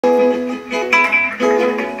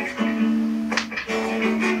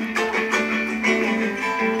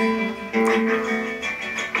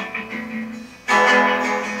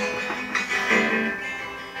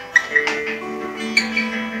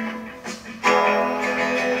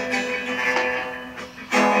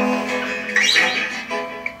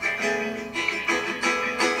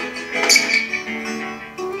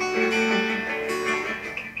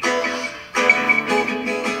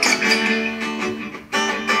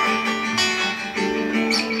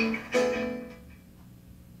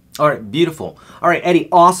All right, beautiful. All right, Eddie,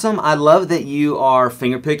 awesome. I love that you are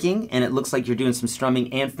finger picking, and it looks like you're doing some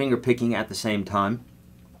strumming and finger picking at the same time.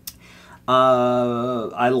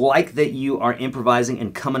 I like that you are improvising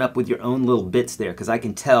and coming up with your own little bits there, because I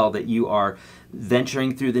can tell that you are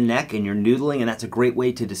venturing through the neck and you're noodling, and that's a great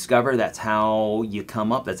way to discover. That's how you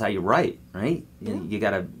come up. That's how you write, right? Yeah. You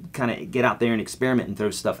got to kind of get out there and experiment and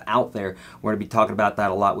throw stuff out there. We're going to be talking about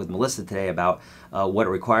that a lot with Melissa today, about what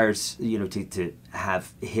it requires, you know, to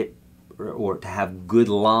have hit or to have good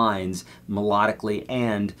lines melodically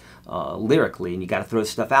and lyrically, and you got to throw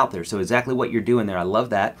stuff out there. So exactly what you're doing there, I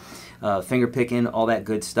love that. Finger picking, all that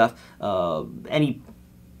good stuff. Any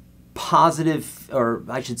positive, or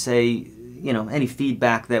I should say, you know, any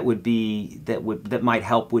feedback that would be that might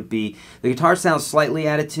help would be the guitar sounds slightly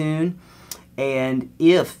out of tune, and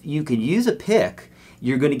if you could use a pick,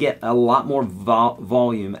 you're going to get a lot more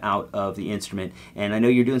volume out of the instrument. And I know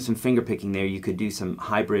you're doing some finger picking there. You could do some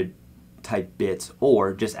hybrid type bits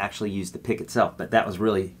or just actually use the pick itself. But that was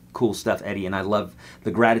really cool stuff, Eddie, and I love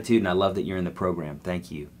the gratitude, and I love that you're in the program. Thank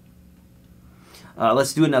you.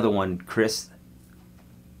 Let's do another one, Chris.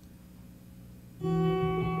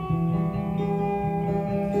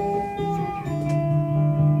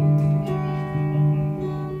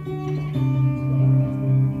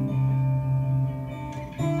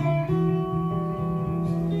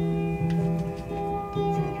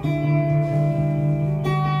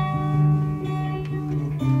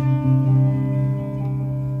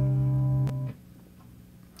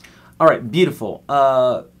 All right, beautiful.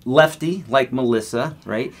 Lefty, like Melissa,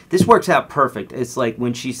 right? This works out perfect. It's like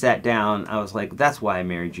when she sat down, I was like, that's why I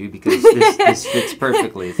married you, because this fits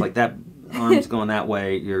perfectly. It's like that arm's going that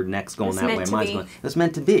way, your neck's going that way, mine's going. It's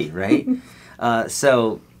meant to be, right?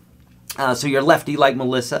 So you're lefty, like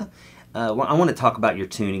Melissa. I want to talk about your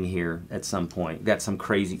tuning here at some point. Got some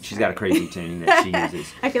crazy. She's got a crazy tuning that she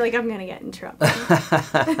uses. I feel like I'm gonna get in trouble.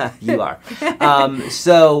 You are.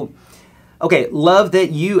 Okay, love that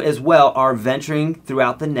you as well are venturing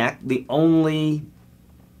throughout the neck. The only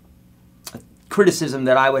criticism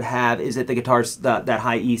that I would have is that the guitar's, that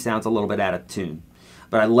high E sounds a little bit out of tune.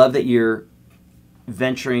 But I love that you're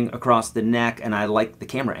venturing across the neck, and I like the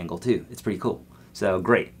camera angle too. It's pretty cool. So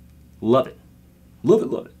great. Love it. Love it,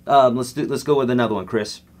 love it. Let's go with another one,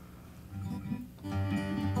 Chris.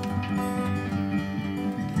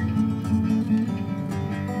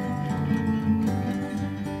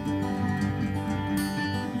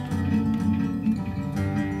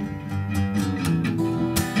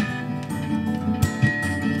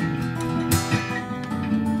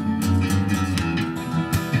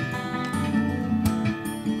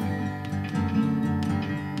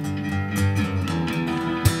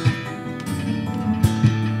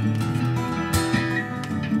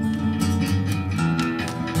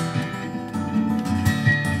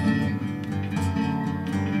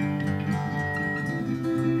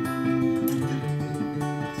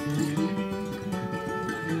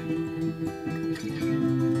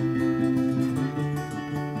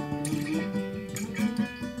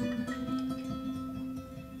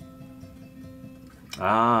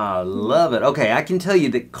 Ah, love it. Okay, I can tell you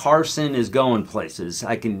that Carson is going places.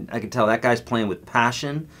 I can tell that guy's playing with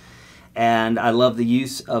passion, and I love the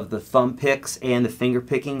use of the thumb picks and the finger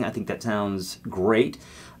picking. I think that sounds great.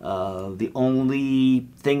 The only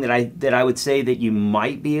thing that I would say that you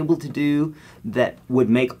might be able to do that would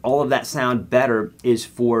make all of that sound better is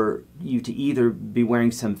for you to either be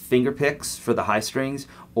wearing some finger picks for the high strings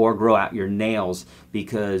or grow out your nails,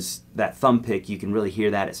 because that thumb pick, you can really hear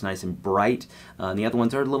that. It's nice and bright. The other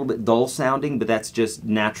ones are a little bit dull sounding, but that's just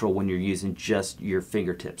natural when you're using just your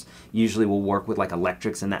fingertips. Usually we'll work with like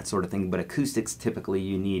electrics and that sort of thing, but acoustics, typically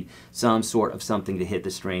you need some sort of something to hit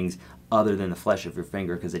the strings other than the flesh of your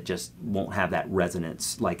finger, because it just won't have that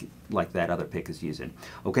resonance like that other pick is using.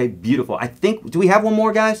 Okay, beautiful. I think, do we have one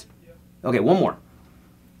more, guys? Okay, one more.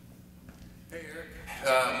 Hey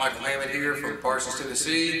Eric, Michael Hammond here from Peirce,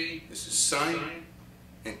 Tennessee. This is Sunny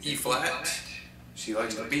in E flat. She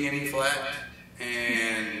likes to be in E flat,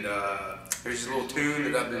 and here's a little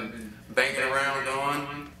tune that I've been banging around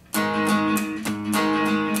on.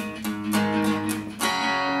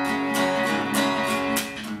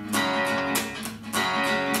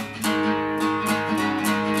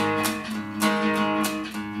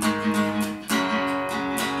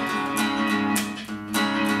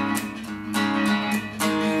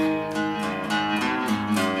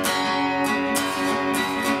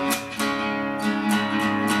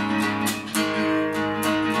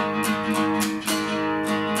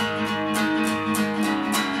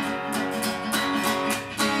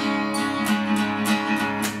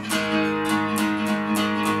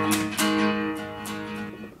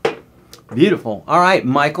 Beautiful. All right,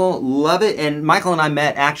 Michael, love it. And Michael and I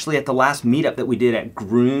met actually at the last meetup that we did at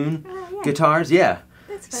Groon Guitars. Yeah.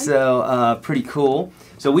 That's fun. So pretty cool.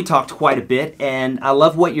 So we talked quite a bit, and I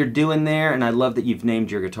love what you're doing there, and I love that you've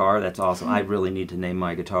named your guitar. That's awesome. I really need to name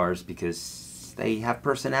my guitars because they have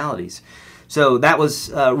personalities. So that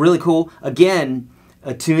was really cool. Again,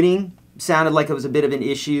 tuning sounded like it was a bit of an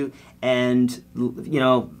issue, and you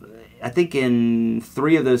know, I think in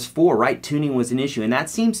 3 of those 4, right, tuning was an issue, and that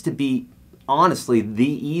seems to be honestly the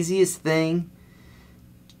easiest thing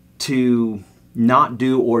to not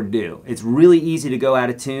do or do. It's really easy to go out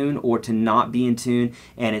of tune or to not be in tune,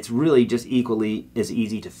 and it's really just equally as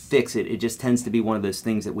easy to fix it. It just tends to be one of those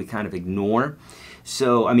things that we kind of ignore.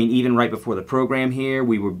 So, I mean, even right before the program here,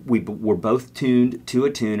 we were both tuned to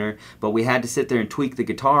a tuner, but we had to sit there and tweak the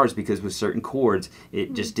guitars because with certain chords,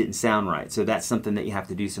 it just didn't sound right. So that's something that you have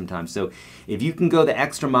to do sometimes. So if you can go the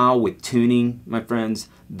extra mile with tuning, my friends,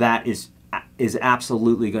 that is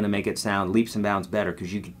absolutely going to make it sound leaps and bounds better,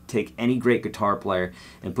 because you could take any great guitar player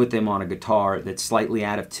and put them on a guitar that's slightly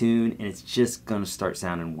out of tune, and it's just going to start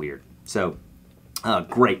sounding weird. So,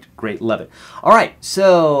 great, love it. All right,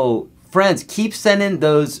 so friends, keep sending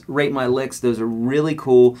those Rate My Licks. Those are really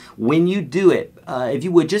cool. When you do it, if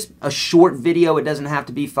you would, just a short video. It doesn't have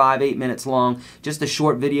to be 5-8 minutes long. Just a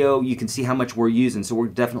short video. You can see how much we're using. So we're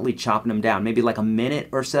definitely chopping them down. Maybe like a minute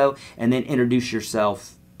or so, and then introduce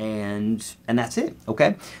yourself, and that's it.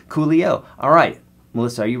 Okay, coolio. All right,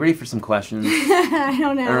 Melissa, are you ready for some questions? I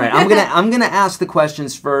don't know. All right, I'm gonna ask the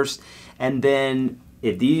questions first, and then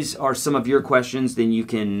if these are some of your questions, then you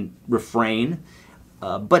can refrain.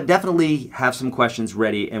 But definitely have some questions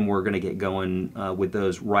ready, and we're going to get going with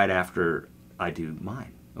those right after I do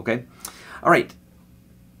mine. Okay? All right.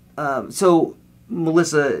 So,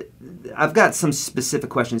 Melissa, I've got some specific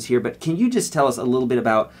questions here, but can you just tell us a little bit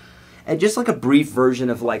about, just like a brief version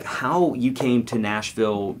of like how you came to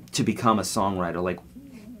Nashville to become a songwriter? Like,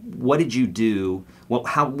 what did you do?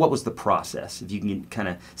 What was the process? If you can kind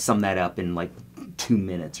of sum that up in like 2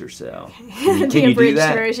 minutes or so. Okay. Can you do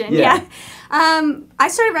that? Version. Yeah. I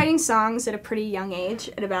started writing songs at a pretty young age,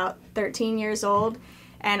 at about 13 years old,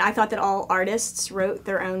 and I thought that all artists wrote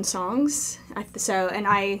their own songs. And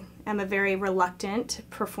I am a very reluctant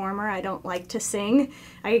performer. I don't like to sing.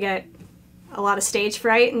 I get a lot of stage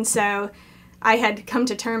fright, and so I had come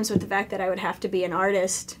to terms with the fact that I would have to be an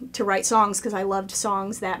artist to write songs because I loved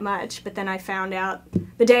songs that much. But then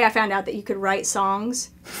the day I found out that you could write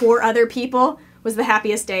songs for other people was the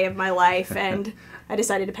happiest day of my life, and I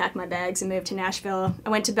decided to pack my bags and move to Nashville. I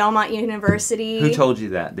went to Belmont University. Who told you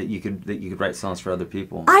that you could write songs for other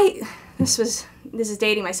people? This is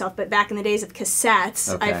dating myself, but back in the days of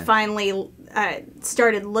cassettes, okay. I finally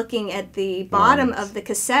started looking at the bottom of the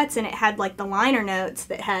cassettes, and it had like the liner notes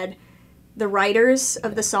that had the writers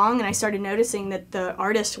of the song, and I started noticing that the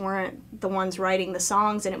artists weren't the ones writing the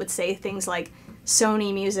songs, and it would say things like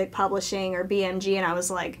Sony Music Publishing or BMG, and I was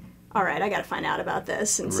like, all right, I got to find out about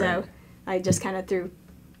this. And so I just kind of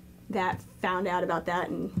found out about that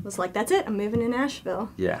and was like, that's it, I'm moving to Nashville.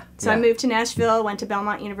 Yeah. So I moved to Nashville, went to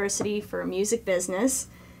Belmont University for music business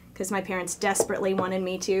because my parents desperately wanted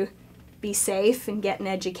me to be safe and get an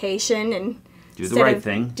education and do the right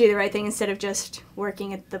thing. Do the right thing instead of just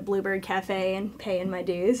working at the Bluebird Cafe and paying my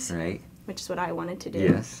dues. Right. Which is what I wanted to do.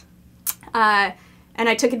 Yes. And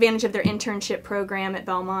I took advantage of their internship program at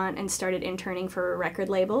Belmont and started interning for record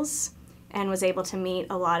labels and was able to meet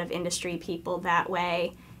a lot of industry people that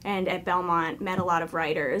way. And at Belmont, met a lot of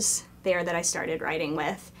writers there that I started writing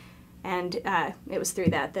with. And it was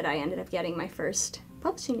through that I ended up getting my first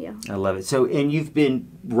publishing deal. I love it. So, and you've been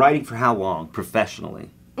writing for how long, professionally?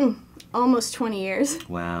 Almost 20 years.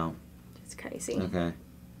 Wow. It's crazy. Okay.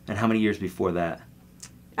 And how many years before that?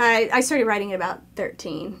 I started writing at about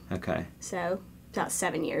 13. Okay. So about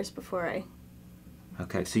 7 years before I...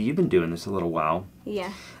 Okay, so you've been doing this a little while.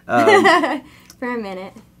 Yeah. For a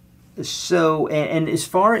minute. So, and as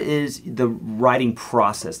far as the writing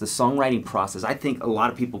process, the songwriting process, I think a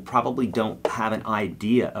lot of people probably don't have an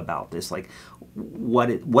idea about this, like what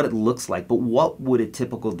it looks like. But what would a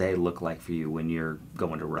typical day look like for you when you're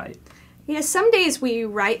going to write? Yeah, some days we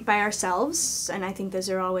write by ourselves, and I think those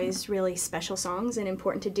are always really special songs and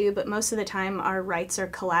important to do, but most of the time our writes are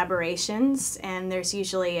collaborations, and there's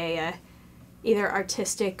usually a either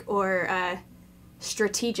artistic or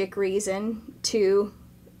strategic reason to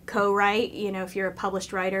co-write. You know, if you're a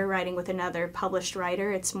published writer writing with another published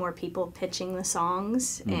writer, it's more people pitching the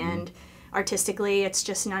songs, and artistically it's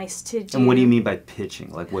just nice to do. And what do you mean by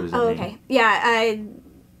pitching? Like, what does it mean? Okay. Yeah,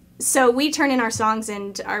 So we turn in our songs,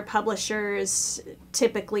 and our publishers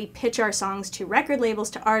typically pitch our songs to record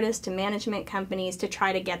labels, to artists, to management companies to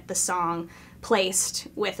try to get the song placed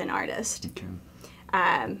with an artist. Okay.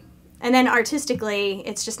 And then artistically,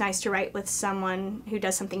 it's just nice to write with someone who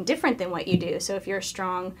does something different than what you do. So if you're a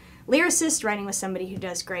strong lyricist, writing with somebody who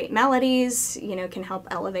does great melodies, can help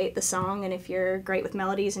elevate the song. And if you're great with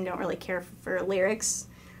melodies and don't really care for lyrics,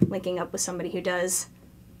 linking up with somebody who does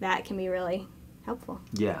that can be really helpful.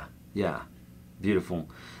 Yeah, yeah. Beautiful.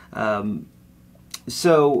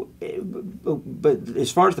 So, but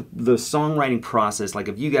as far as the songwriting process, like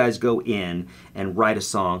if you guys go in and write a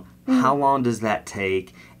song, how long does that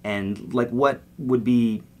take? And like what would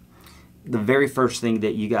be the very first thing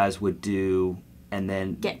that you guys would do, and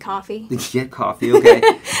then... Get coffee. Get coffee, okay.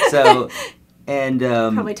 So, and...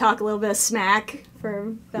 probably talk a little bit of smack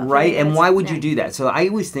for about right, and why would yeah. you do that? So I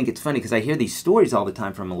always think it's funny because I hear these stories all the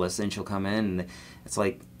time from Melissa, and she'll come in, and it's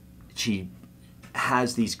like she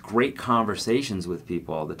has these great conversations with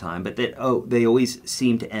people all the time, but they always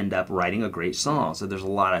seem to end up writing a great song. So there's a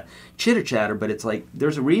lot of chitter-chatter, but it's like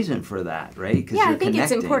there's a reason for that, right? Yeah, I think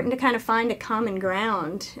it's important to kind of find a common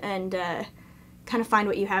ground and kind of find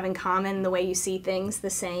what you have in common, the way you see things the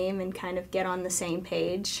same, and kind of get on the same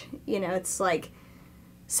page. It's like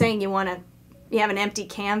saying you have an empty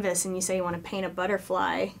canvas and you say you want to paint a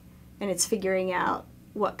butterfly, and it's figuring out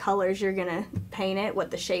what colors you're going to paint it,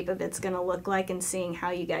 what the shape of it's going to look like, and seeing how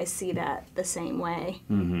you guys see that the same way.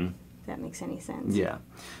 Mm-hmm. If that makes any sense. Yeah.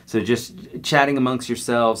 So just chatting amongst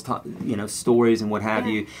yourselves, stories and what have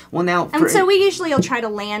you. Well, now... so we usually will try to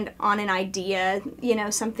land on an idea,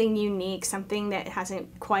 something unique, something that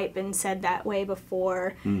hasn't quite been said that way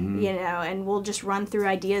before, and we'll just run through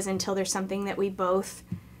ideas until there's something that we both...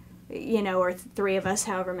 or three of us,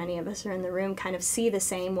 however many of us are in the room, kind of see the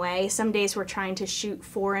same way. Some days we're trying to shoot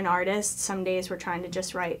for an artist. Some days we're trying to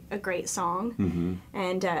just write a great song. Mm-hmm.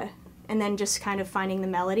 And then just kind of finding the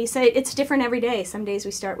melody. So it's different every day. Some days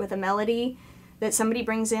we start with a melody that somebody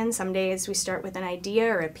brings in. Some days we start with an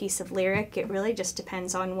idea or a piece of lyric. It really just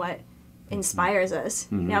depends on what inspires us.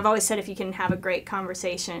 Mm-hmm. I've always said if you can have a great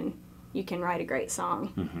conversation, you can write a great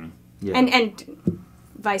song. Mm-hmm. Yeah. And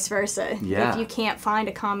vice versa. Yeah. If you can't find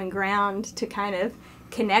a common ground to kind of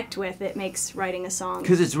connect with, it makes writing a song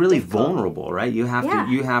because it's really difficult. Vulnerable, right? You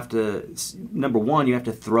have to number one, you have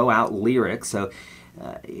to throw out lyrics. So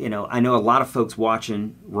I know a lot of folks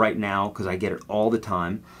watching right now, because I get it all the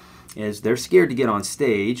time, is they're scared to get on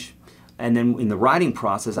stage, and then in the writing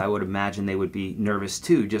process I would imagine they would be nervous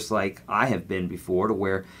too, just like I have been before, to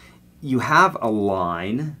where you have a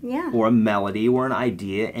line or a melody or an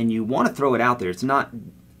idea and you want to throw it out there. It's not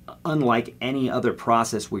unlike any other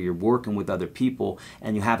process where you're working with other people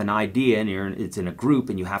and you have an idea and it's in a group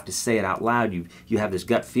and you have to say it out loud. You have this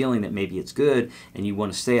gut feeling that maybe it's good and you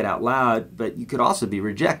want to say it out loud, but you could also be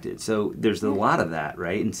rejected. So there's a lot of that,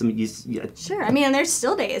 right? And Sure. And there's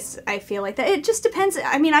still days I feel like that. It just depends.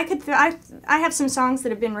 I have some songs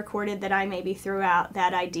that have been recorded that I maybe threw out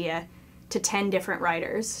that idea to 10 different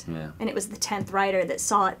writers. Yeah. And it was the 10th writer that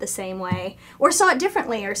saw it the same way, or saw it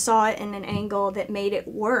differently, or saw it in an angle that made it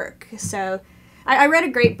work. So I read a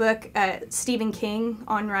great book, Stephen King,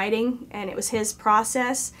 on writing, and it was his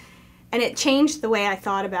process, and it changed the way I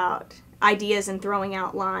thought about ideas and throwing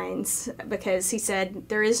out lines, because he said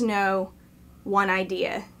there is no one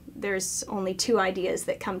idea. There's only two ideas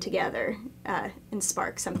that come together and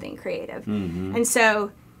spark something creative. Mm-hmm. And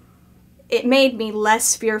so it made me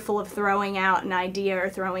less fearful of throwing out an idea or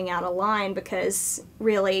throwing out a line, because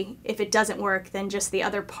really, if it doesn't work, then just the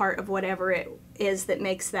other part of whatever it is that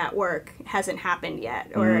makes that work hasn't happened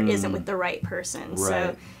yet, or isn't with the right person.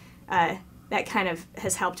 Right. So that kind of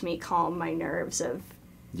has helped me calm my nerves of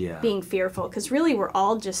being fearful, because really we're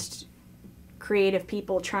all just creative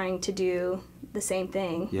people trying to do the same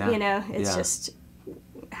thing. Yeah. It's just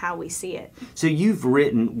how we see it. So you've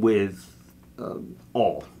written with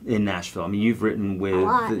all in Nashville. You've written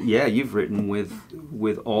with you've written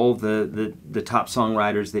with all the top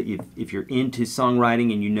songwriters that if you're into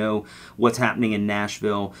songwriting and you know what's happening in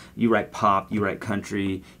Nashville. You write pop, you write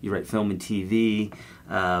country, you write film and TV.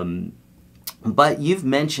 But you've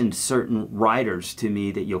mentioned certain writers to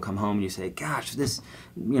me that you'll come home and you say, "Gosh, this,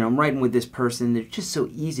 I'm writing with this person. They're just so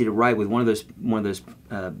easy to write with." One of those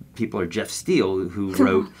people are Jeff Steele, who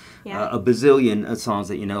wrote a bazillion songs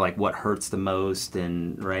that like "What Hurts the Most"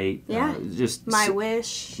 and just "My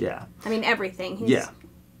Wish." Yeah, everything. He's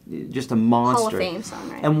just a monster. Hall of Fame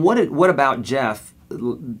songwriter. And what about Jeff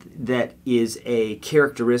that is a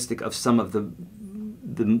characteristic of some of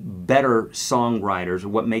the the better songwriters, or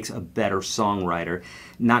what makes a better songwriter,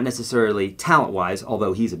 not necessarily talent-wise,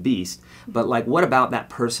 although he's a beast, but like what about that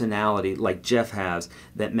personality like Jeff has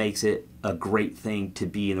that makes it a great thing to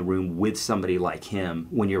be in the room with somebody like him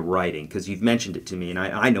when you're writing? Because you've mentioned it to me, and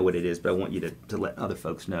I know what it is, but I want you to let other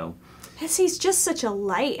folks know. Yes, he's just such a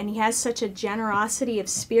light, and he has such a generosity of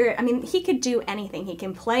spirit. I mean, he could do anything. He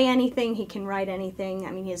can play anything. He can write anything.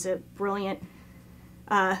 I mean, he's a brilliant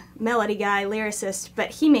melody guy, lyricist,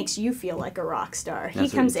 but he makes you feel like a rock star. He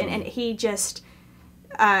comes in and he just,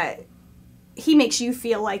 he makes you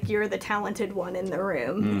feel like you're the talented one in the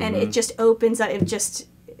room, and it just opens up, it just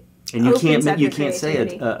and you can't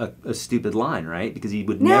say a stupid line, right? Because he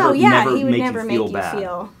would he would never make you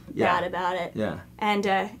feel bad about it. Yeah. And,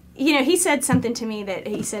 you know, he said something to me that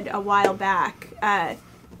he said a while back, that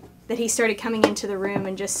he started coming into the room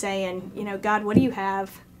and just saying, you know, God, what do you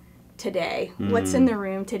have today? What's in the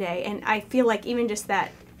room today? And I feel like even just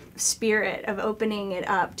that spirit of opening it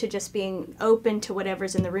up to just being open to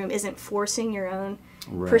whatever's in the room isn't forcing your own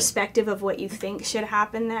perspective of what you think should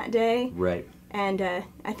happen that day. Right. And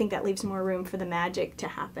I think that leaves more room for the magic to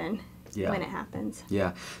happen when it happens.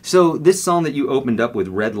 Yeah. So this song that you opened up with,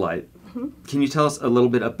 Red Light, can you tell us a little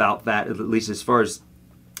bit about that, at least as far as...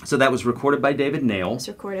 So that was recorded by David Nail. It was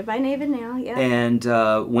recorded by David Nail, yeah. And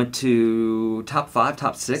went to top 5,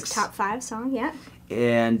 top 6. It's top 5 song, yeah.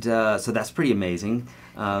 And so that's pretty amazing.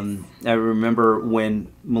 I remember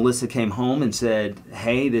when Melissa came home and said,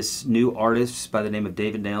 hey, this new artist by the name of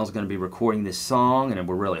David Nail is going to be recording this song, and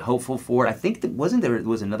we're really hopeful for it. I think that there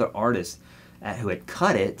was another artist who had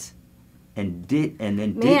cut it and then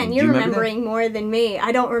didn't. Man, you're remembering more than me.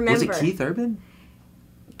 I don't remember. Was it Keith Urban?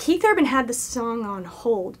 Keith Urban had the song on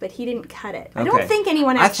hold, but he didn't cut it. I don't think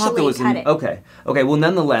anyone actually cut it. Okay. Well,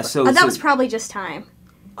 nonetheless, that was probably just time.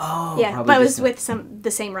 Oh, yeah, but it was with the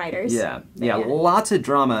same writers. Yeah, lots of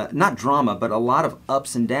drama, not drama, but a lot of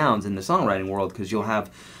ups and downs in the songwriting world, because you'll have,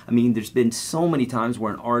 I mean, there's been so many times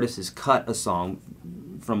where an artist has cut a song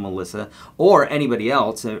from Melissa or anybody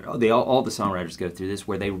else. All the songwriters go through this,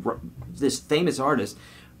 where this famous artist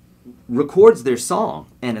records their song,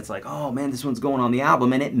 and it's like, oh man, this one's going on the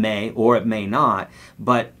album, and it may or it may not,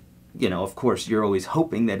 but you know, of course, you're always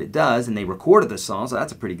hoping that it does, and they recorded the song, so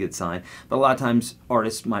that's a pretty good sign. But a lot of times,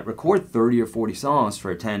 artists might record 30 or 40 songs for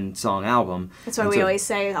a 10-song album. That's why we always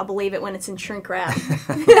say, I'll believe it when it's in shrink wrap.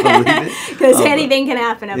 Because anything can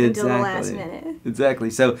happen up until the last minute. Exactly.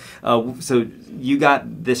 So you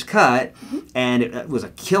got this cut, and it was a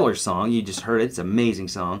killer song. You just heard it. It's an amazing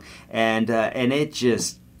song. And it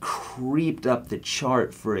just creeped up the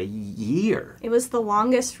chart for a year. It was the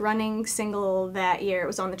longest running single that year. It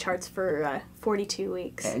was on the charts for 42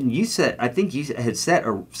 weeks. And I think you had set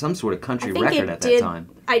some sort of country record at that time.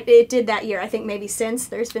 It did that year. I think maybe since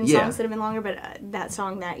there's been songs that have been longer, but that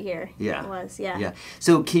song that year was.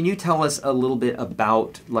 So can you tell us a little bit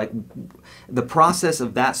about like the process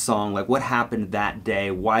of that song? Like what happened that day?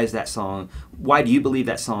 Why is that song? Why do you believe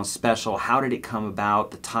that song's special? How did it come about?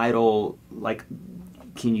 The title, like.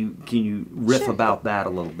 Can you riff about that a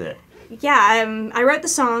little bit? Yeah, I wrote the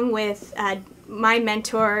song with my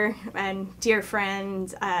mentor and dear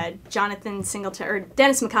friend Jonathan Singleton, or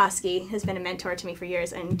Dennis McCoskey has been a mentor to me for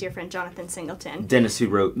years, and dear friend Jonathan Singleton. Dennis, who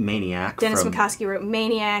wrote Maniac. Dennis McCoskey wrote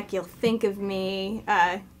Maniac, You'll Think of Me,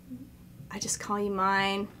 I Just Call You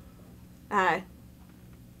Mine, I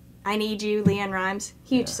Need You, Leanne Rimes,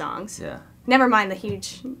 huge songs. Yeah. Never mind the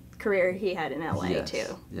huge career he had in LA too.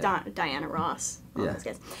 Yeah. Diana Ross. All those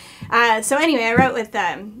guys. So anyway, I wrote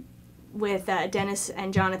with Dennis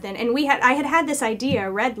and Jonathan, and I had this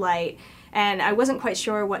idea, Red Light, and I wasn't quite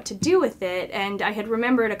sure what to do with it. And I had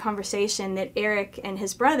remembered a conversation that Eric and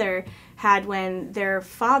his brother had when their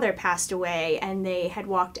father passed away, and they had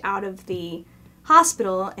walked out of the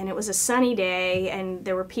hospital, and it was a sunny day, and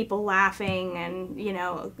there were people laughing and, you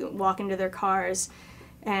know, walking to their cars.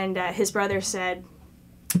 And his brother said,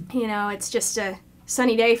 you know, it's just a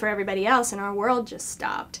sunny day for everybody else, and our world just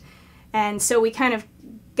stopped. And so we kind of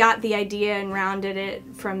got the idea and rounded it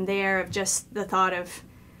from there, of just the thought of,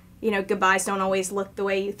 you know, goodbyes don't always look the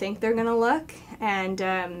way you think they're going to look. And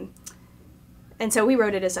so we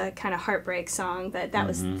wrote it as a kind of heartbreak song, but that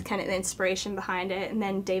was kind of the inspiration behind it. And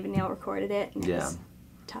then David Nail recorded it, and it was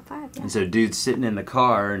top 5. Yeah. And so dude's sitting in the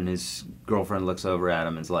car, and his girlfriend looks over at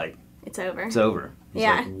him and is like, it's over. It's over. He's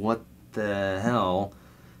like, what the hell?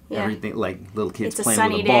 Yeah. Everything, like little kids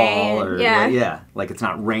playing with a ball, or like it's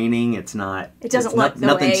not raining. It's not. It doesn't look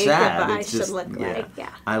the way goodbye should look like. Yeah.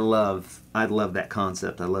 I love that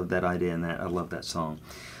concept. I love that idea, and I love that song.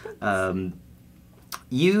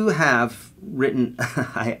 You have written.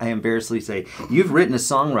 I embarrassingly say you've written a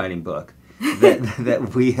songwriting book.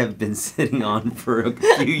 that we have been sitting on for a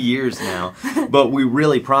few years now. But we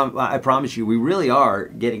really, I promise you, we really are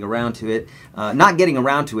getting around to it. Not getting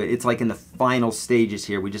around to it, it's like in the final stages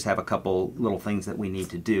here. We just have a couple little things that we need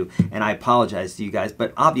to do. And I apologize to you guys,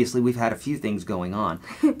 but obviously we've had a few things going on.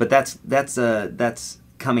 But that's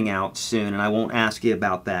coming out soon, and I won't ask you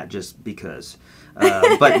about that just because.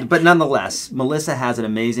 But nonetheless, Melissa has an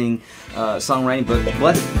amazing songwriting book.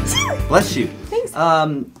 Bless you. Thanks.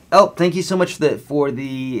 Thank you so much for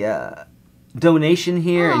the donation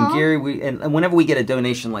here. Aww. And Gary, and whenever we get a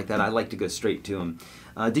donation like that, I like to go straight to him.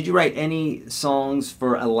 Did you write any songs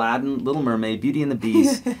for Aladdin, Little Mermaid, Beauty and the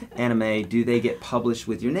Beast anime? Do they get published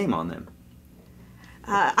with your name on them?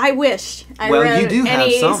 I wish I well, wrote you do have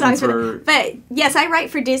any some songs for... But yes, I write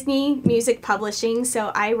for Disney Music Publishing,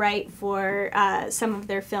 so I write for some of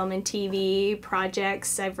their film and TV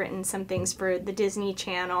projects. I've written some things for the Disney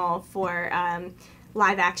Channel, for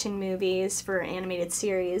live action movies, for animated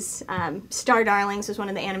series. Star Darlings was one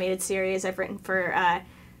of the animated series. I've written for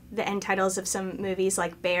the end titles of some movies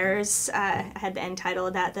like Bears. I had the end title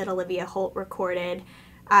of that Olivia Holt recorded.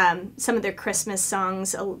 Some of their Christmas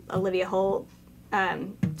songs, Olivia Holt,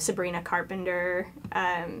 Sabrina Carpenter,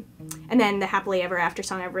 and then the Happily Ever After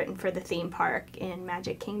song I've written for the theme park in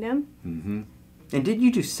Magic Kingdom. Mm-hmm. And did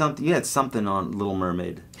you do something? You had something on Little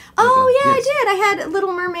Mermaid. Oh, yeah, yes. I did. I had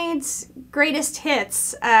Little Mermaid's Greatest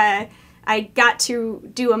Hits. I got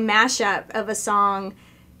to do a mashup of a song.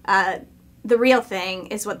 The Real Thing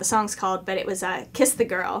is what the song's called, but it was Kiss the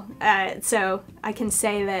Girl. So I can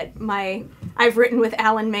say that I've written with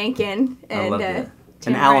Alan Menken. And, I love that.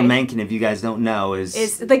 Tim And Alan Wright Menken, if you guys don't know,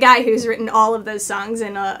 is the guy who's written all of those songs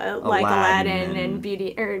in like Aladdin and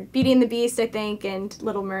and Beauty and the Beast, I think, and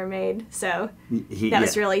Little Mermaid. So that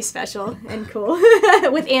was really special and cool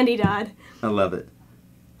with Andy Dodd. I love it.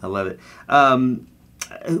 I love it.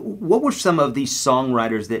 What were some of these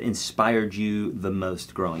songwriters that inspired you the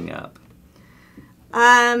most growing up?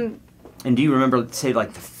 And do you remember, say,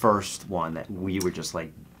 like the first one that we were just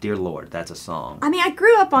like, dear Lord, that's a song? I mean, I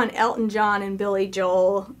grew up on Elton John and Billy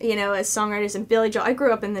Joel, as songwriters. And Billy Joel, I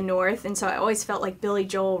grew up in the North, and so I always felt like Billy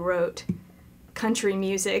Joel wrote country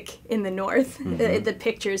music in the North. Mm-hmm. The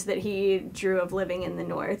pictures that he drew of living in the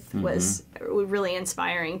North was really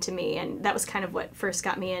inspiring to me, and that was kind of what first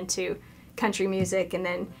got me into country music, and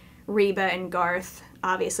then Reba and Garth,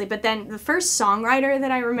 obviously. But then the first songwriter that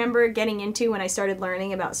I remember getting into when I started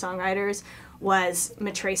learning about songwriters was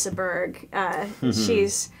Matresa Berg.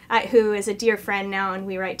 She's who is a dear friend now, and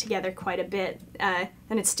we write together quite a bit. And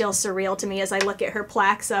it's still surreal to me as I look at her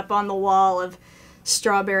plaques up on the wall of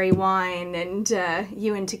Strawberry Wine and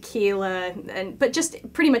You and Tequila, but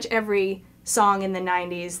just pretty much every song in the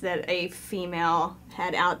 90s that a female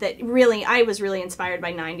had out. That really, I was really inspired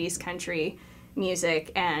by 90s country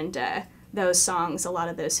music, and those songs, a lot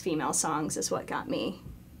of those female songs, is what got me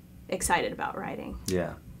excited about writing.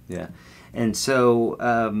 Yeah, yeah. And so,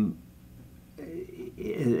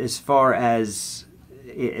 as far as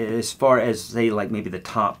say, like maybe the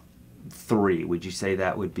top three, would you say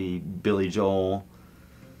that would be Billy Joel,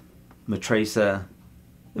 Matresa?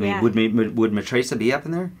 I mean, would Matresa be up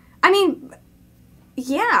in there? I mean,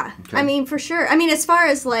 yeah. Okay. I mean, for sure. I mean, as far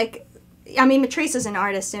as like, Matresa's an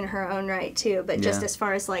artist in her own right too, but just as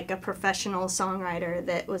far as like a professional songwriter,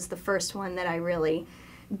 that was the first one that I really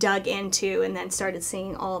dug into, and then started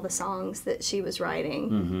seeing all the songs that she was writing.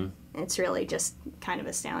 Mm-hmm. It's really just kind of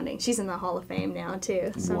astounding. She's in the Hall of Fame now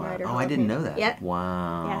too. Songwriter. Wow. Oh, I didn't know that. Yep.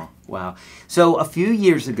 Wow. Yeah. Wow. So a few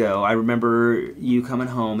years ago, I remember you coming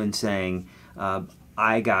home and saying,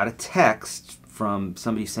 I got a text from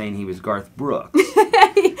somebody saying he was Garth Brooks.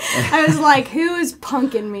 I was like, who is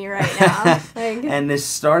punking me right now? And this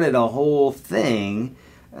started a whole thing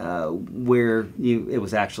where it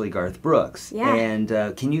was actually Garth Brooks. Yeah. And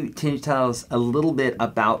can you tell us a little bit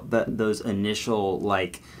about those initial,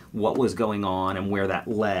 like, what was going on and where that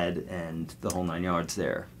led and the whole 9 yards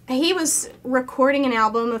there? He was recording an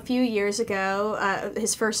album a few years ago,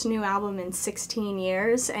 his first new album in 16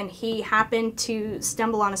 years, and he happened to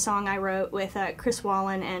stumble on a song I wrote with Chris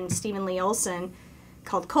Wallen and Stephen Lee Olson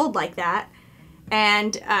called Cold Like That.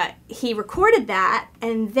 And he recorded that,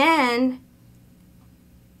 and then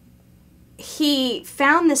he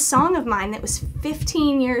found this song of mine that was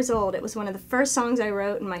 15 years old. It was one of the first songs I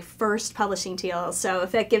wrote in my first publishing deal. So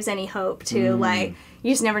if that gives any hope to, like,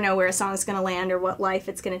 you just never know where a song's going to land or what life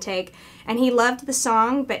it's going to take. And he loved the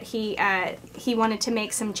song, but he wanted to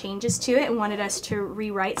make some changes to it and wanted us to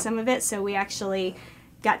rewrite some of it. So we actually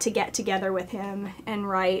got to get together with him and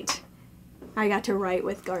write. I got to write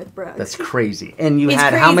with Garth Brooks. That's crazy. And you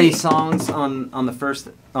had how many songs on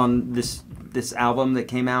this album that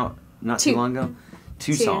came out? not too long ago.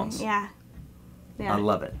 Two songs. Yeah. I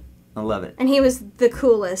love it. I love it. And he was the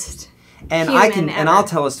coolest. And I'll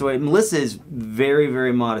tell a story. Melissa is very,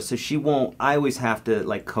 very modest, so she won't. I always have to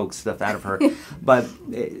like coax stuff out of her. But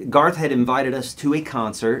Garth had invited us to a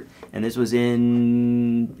concert, and this was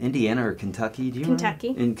in Indiana or Kentucky. Do you Kentucky.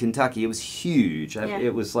 remember? In Kentucky, it was huge. Yeah.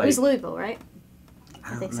 It was like it was Louisville, right?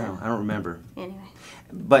 I don't know. I don't remember. Anyway,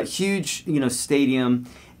 but huge, stadium,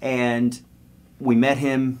 and we met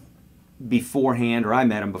him beforehand, or I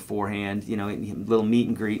met him beforehand. Little meet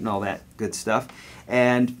and greet and all that good stuff,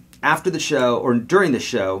 and after the show, or during the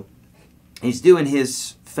show, he's doing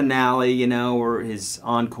his finale, or his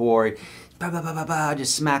encore,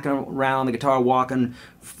 just smacking around on the guitar, walking,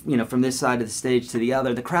 from this side of the stage to the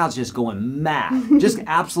other. The crowd's just going mad, just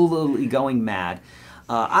absolutely going mad.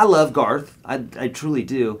 I love Garth, I truly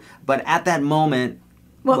do, but at that moment,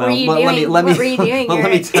 what were you doing? Let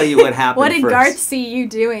me tell you what happened. What did first. Garth see you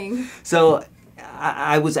doing? So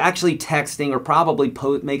I was actually texting or probably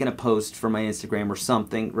making a post for my Instagram or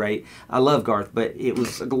something, right? I love Garth, but it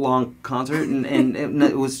was a long concert and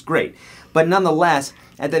it was great. But nonetheless,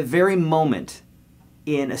 at that very moment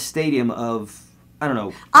in a stadium of, I don't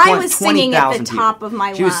know, I was singing at the top of my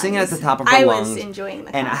lungs. She was singing at the top of her lungs. I was enjoying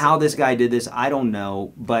the concert. And how this guy did this, I don't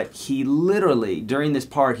know. But he literally, during this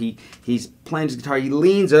part, he's playing his guitar. He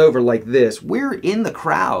leans over like this. We're in the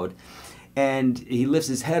crowd. And he lifts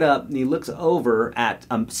his head up and he looks over at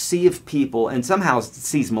a sea of people and somehow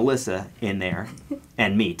sees Melissa in there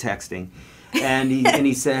and me texting. And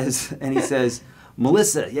he says,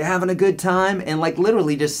 Melissa, you having a good time? And like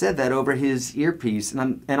literally just said that over his earpiece.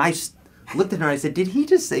 And I looked at her and I said, did he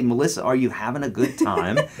just say, Melissa, are you having a good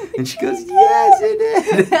time? And she goes, yes, it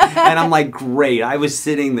did. And I'm like, great. I was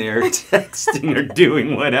sitting there texting or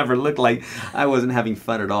doing whatever. Looked like I wasn't having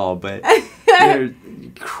fun at all. But they're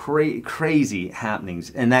crazy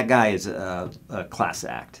happenings. And that guy is a class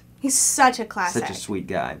act. He's such a class act. Such a sweet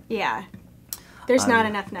guy. Yeah. There's not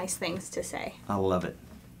enough nice things to say. I love it.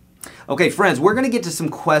 Okay, friends, we're going to get to some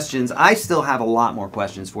questions. I still have a lot more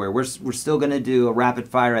questions for you. We're still going to do a rapid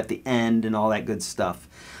fire at the end and all that good stuff.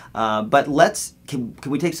 But can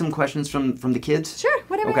we take some questions from the kids? Sure,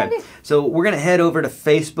 whatever you want to do. So we're going to head over to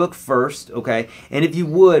Facebook first, okay? And if you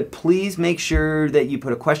would, please make sure that you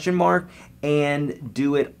put a question mark and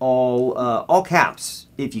do it all caps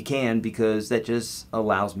if you can, because that just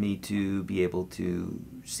allows me to be able to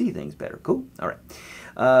see things better. Cool? All right.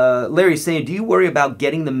 Larry's saying, do you worry about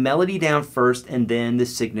getting the melody down first and then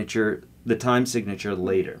the time signature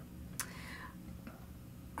later?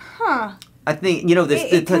 Huh. I think,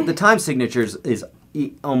 the time signature is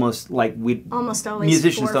almost like almost always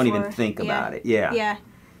musicians don't even think about it. Yeah. Yeah.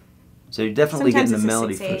 So you're definitely Sometimes getting the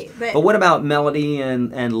it's a melody 6/8, first. But what about melody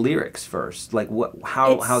and lyrics first? Like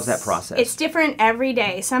how's that process? It's different every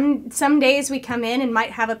day. Some days we come in and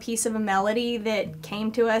might have a piece of a melody that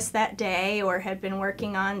came to us that day or had been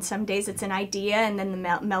working on. Some days it's an idea and then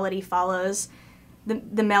the melody follows.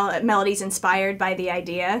 The melody's inspired by the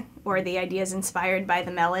idea, or the idea's inspired by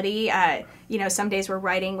the melody. Some days we're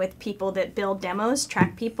writing with people that build demos,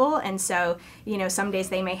 track people, and so, some days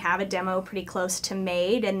they may have a demo pretty close to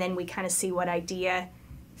made, and then we kind of see what idea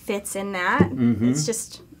fits in that. Mm-hmm. It's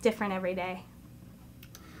just different every day.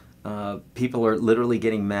 People are literally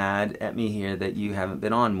getting mad at me here that you haven't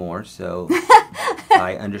been on more, so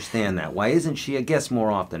I understand that. Why isn't she a guest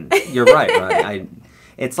more often? You're right?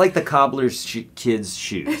 It's like the cobbler's kids'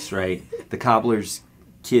 shoes, right? The cobbler's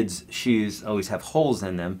kids' shoes always have holes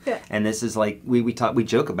in them, and this is like we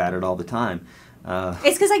joke about it all the time.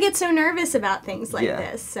 It's because I get so nervous about things like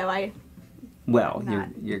this, so I. Well,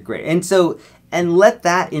 you're great, and let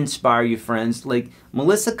that inspire you, friends. Like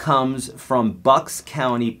Melissa comes from Bucks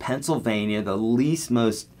County, Pennsylvania, the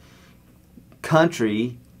most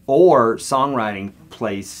country or songwriting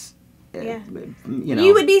place. Yeah.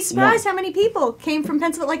 You would be surprised how many people came from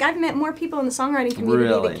Pennsylvania. Like, I've met more people in the songwriting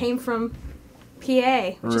community that came from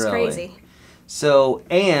PA, which is crazy. So,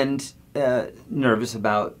 and nervous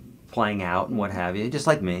about playing out and what have you, just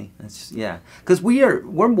like me. Because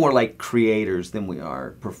we're more like creators than we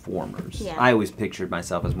are performers. Yeah. I always pictured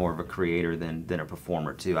myself as more of a creator than a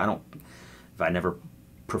performer too. If I never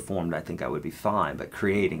performed, I think I would be fine. But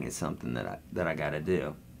creating is something that I got to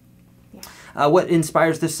do. Yeah. What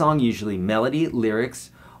inspires this song usually? Melody,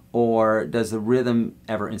 lyrics, or does the rhythm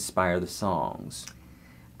ever inspire the songs?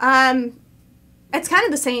 It's kind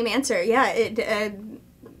of the same answer. Yeah,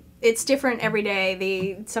 it's different every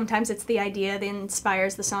day. Sometimes it's the idea that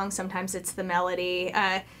inspires the song. Sometimes it's the melody.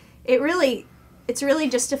 It's really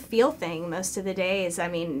just a feel thing most of the days. I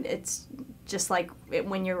mean, it's just like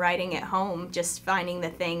when you're writing at home, just finding the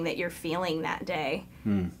thing that you're feeling that day.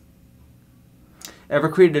 ever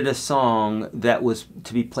created a song that was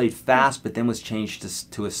to be played fast but then was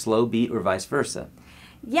changed to a slow beat or vice versa?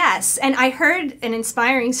 Yes, and I heard an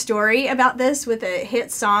inspiring story about this with a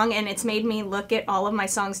hit song, and it's made me look at all of my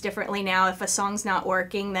songs differently now. If a song's not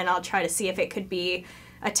working, then I'll try to see if it could be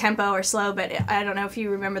a tempo or slow, but I don't know if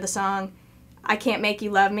you remember the song I Can't Make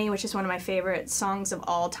You Love Me, which is one of my favorite songs of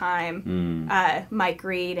all time. Mike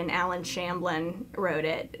Reed and Alan Shamblin wrote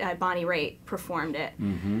it. Bonnie Raitt performed it.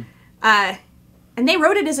 And they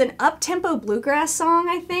wrote it as an up-tempo bluegrass song,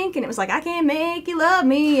 I think, and it was like, I can't make you love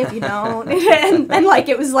me if you don't. and like,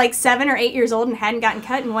 it was like 7 or 8 years old and hadn't gotten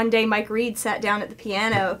cut, and one day Mike Reed sat down at the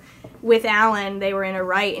piano with Alan. They were in a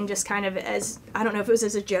write, and just kind of as, I don't know if it was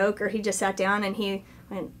as a joke or he just sat down and he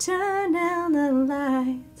went, turn down the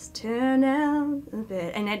lights, turn down a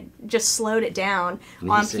bit, and it just slowed it down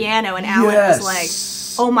on piano, and Alan was like,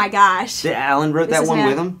 oh my gosh. Did Alan wrote that one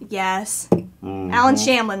with him? Yes. Alan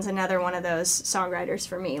Shamblin's another one of those songwriters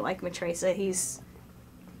for me, like Matresa. He's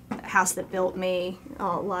House That Built Me, a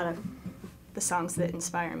lot of the songs that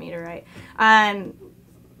inspire me to write.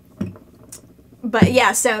 But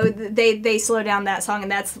yeah, so they slow down that song,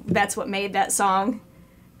 and that's what made that song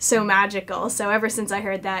so magical. So ever since I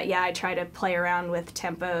heard that, yeah, I try to play around with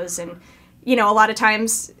tempos, and you know, a lot of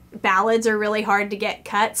times ballads are really hard to get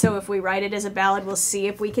cut, so if we write it as a ballad, we'll see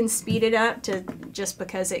if we can speed it up to just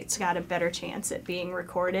because it's got a better chance at being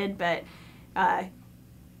recorded. But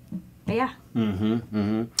yeah.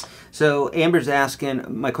 So Amber's asking,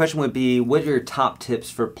 my question would be, what are your top tips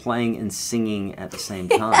for playing and singing at the same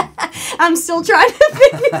time? I'm still trying to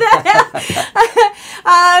figure that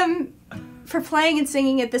out. For playing and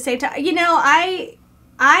singing at the same time, you know,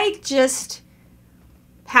 I just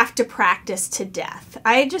have to practice to death.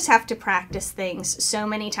 I just have to practice things so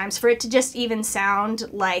many times for it to just even sound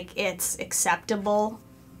like it's acceptable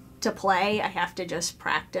to play. I have to just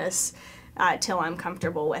practice till I'm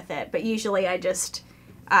comfortable with it. But usually I just,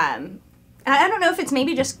 I don't know if it's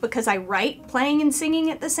maybe just because I write playing and singing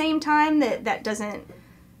at the same time that doesn't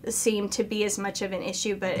seem to be as much of an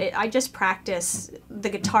issue, but I just practice the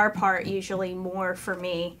guitar part usually more for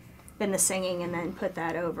me than the singing, and then put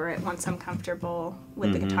that over it once I'm comfortable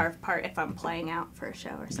with the guitar part if I'm playing out for a show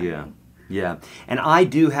or something. Yeah. And I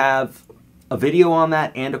do have a video on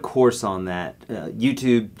that and a course on that.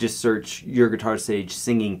 YouTube, just search YourGuitarSage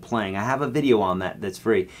singing playing. I have a video on that that's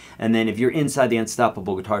free. And then if you're inside the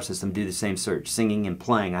Unstoppable Guitar System, do the same search, singing and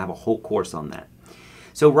playing. I have a whole course on that.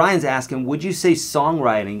 So Ryan's asking, would you say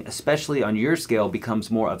songwriting, especially on your scale, becomes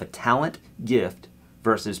more of a talent, gift,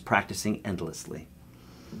 versus practicing endlessly?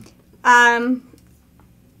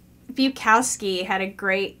 Bukowski had a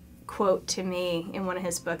great quote to me in one of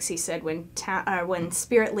his books. He said, when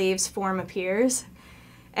spirit leaves, form appears.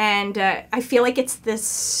 And I feel like it's the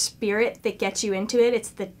spirit that gets you into it. It's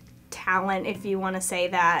the talent, if you want to say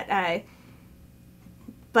that.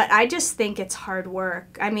 But I just think it's hard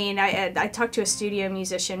work. I mean, I talked to a studio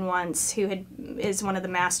musician once who is one of the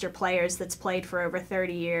master players that's played for over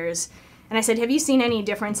 30 years. And I said, have you seen any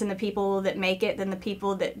difference in the people that make it than the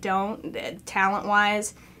people that don't,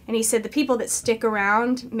 talent-wise? And he said, the people that stick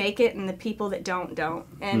around make it, and the people that don't.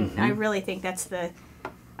 And I really think that's the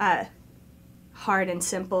hard and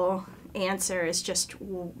simple answer, is just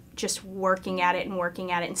working at it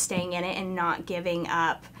and staying in it and not giving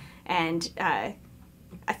up. And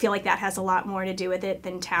I feel like that has a lot more to do with it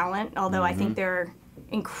than talent, although I think there are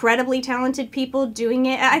incredibly talented people doing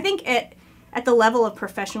it. I think at the level of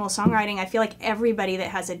professional songwriting, I feel like everybody that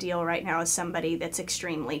has a deal right now is somebody that's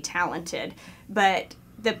extremely talented. But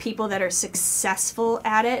the people that are successful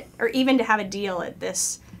at it, or even to have a deal at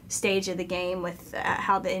this stage of the game with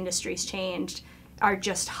how the industry's changed, are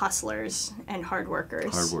just hustlers and hard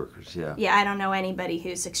workers. Hard workers, yeah. Yeah, I don't know anybody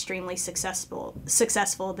who's extremely successful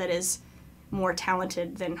that is more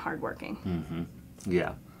talented than hardworking.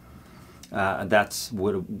 Yeah. That's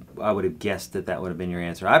what I would have guessed that would have been your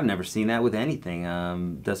answer. I've never seen that with anything.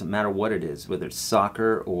 Doesn't matter what it is, whether it's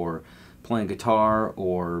soccer or playing guitar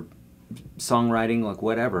or songwriting, like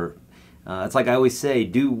whatever. It's like I always say,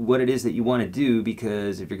 do what it is that you want to do,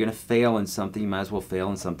 because if you're going to fail in something, you might as well fail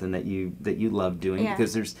in something that you love doing,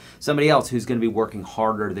 because there's somebody else who's going to be working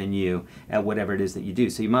harder than you at whatever it is that you do.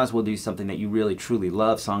 So you might as well do something that you really truly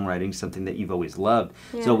love. Songwriting, something that you've always loved.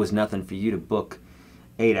 So it was nothing for you to book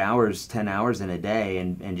 8 hours, 10 hours in a day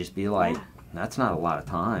and just be like, that's not a lot of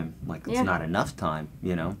time. Like, it's not enough time,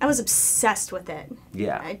 you know? I was obsessed with it.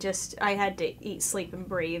 Yeah. I had to eat, sleep, and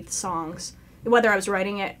breathe songs. Whether I was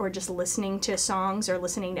writing it or just listening to songs or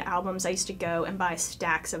listening to albums, I used to go and buy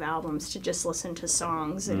stacks of albums to just listen to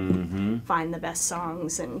songs and find the best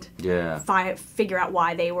songs and figure out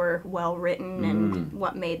why they were well written and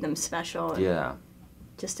what made them special. Yeah.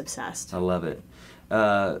 just obsessed. I love it.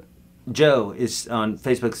 Joe is on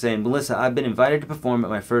Facebook saying, Melissa, I've been invited to perform at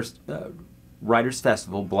my first Writers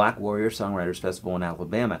Festival, Black Warrior Songwriters Festival in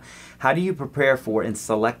Alabama. How do you prepare for and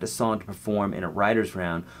select a song to perform in a writer's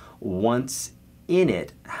round? Once in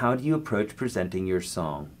it, how do you approach presenting your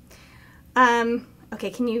song? Okay,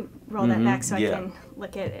 can you roll that back so I can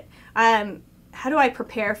look at it? How do I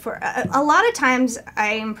prepare for... a lot of times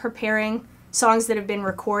I'm preparing songs that have been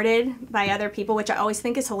recorded by other people, which I always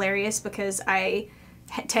think is hilarious because I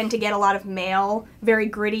tend to get a lot of very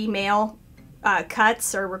gritty male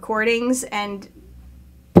cuts or recordings, and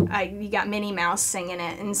you got Minnie Mouse singing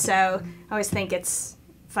it, and so I always think it's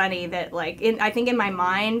funny that, like, I think in my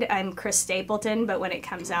mind I'm Chris Stapleton, but when it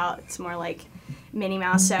comes out it's more like Minnie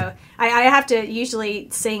Mouse. So I have to usually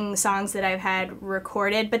sing songs that I've had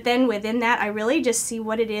recorded, but then within that I really just see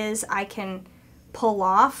what it is I can pull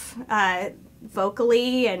off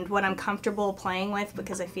vocally and what I'm comfortable playing with,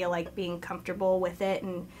 because I feel like being comfortable with it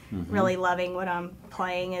and really loving what I'm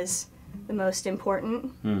playing is the most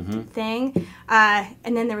important thing. And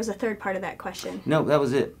then there was a third part of that question. No, that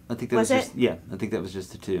was it. I think that was just, it? yeah, I think that was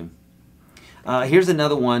just the two. Here's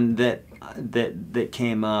another one that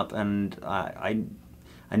came up, and I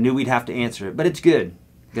knew we'd have to answer it, but it's good.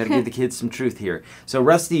 Got to give the kids some truth here. So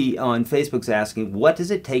Rusty on Facebook's asking, what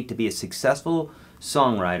does it take to be a successful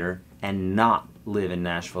songwriter and not live in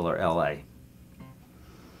Nashville or L.A.?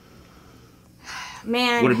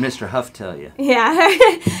 Man. What did Mr. Huff tell you? Yeah.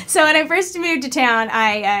 So when I first moved to town,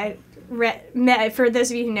 I met, for those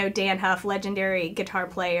of you who know Dan Huff, legendary guitar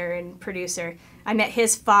player and producer, I met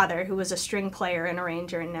his father, who was a string player and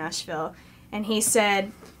arranger in Nashville. And he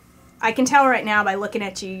said, I can tell right now by looking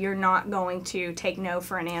at you, you're not going to take no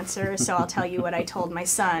for an answer, so I'll tell you what I told my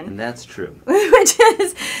son. And that's true. Which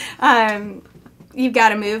is, you've got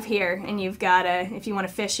to move here, and you've got to, if you want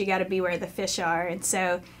to fish, you got to be where the fish are. And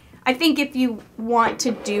so I think if you want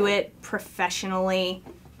to do it professionally,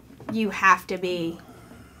 you have to be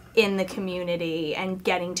in the community and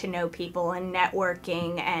getting to know people and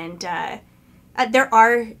networking. And there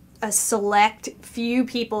are a select few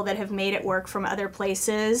people that have made it work from other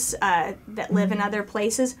places, that live in other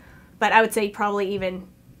places. But I would say probably even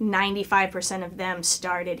 95% of them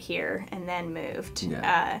started here and then moved.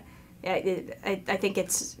 Yeah. I think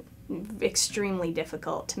it's extremely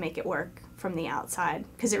difficult to make it work from the outside,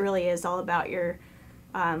 because it really is all about your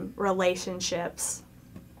relationships.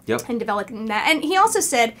 Yep. And developing that. And he also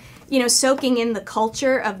said, soaking in the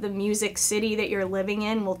culture of the music city that you're living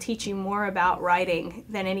in will teach you more about writing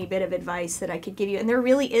than any bit of advice that I could give you. And there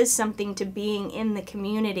really is something to being in the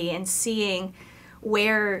community and seeing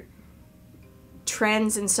where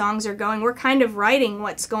trends and songs are going. We're kind of writing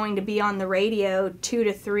what's going to be on the radio 2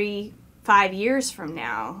 to 3, 5 years from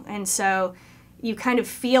now. And so you kind of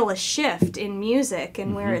feel a shift in music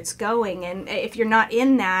and where it's going. And if you're not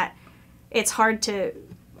in that, it's hard to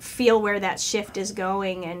feel where that shift is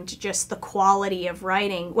going and just the quality of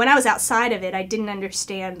writing. When I was outside of it, I didn't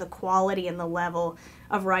understand the quality and the level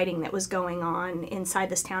of writing that was going on inside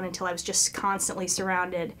this town until I was just constantly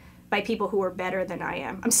surrounded by people who were better than I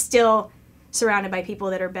am. I'm still surrounded by people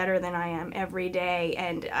that are better than I am every day,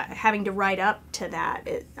 and having to write up to that,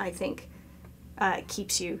 I think,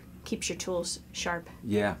 keeps your tools sharp.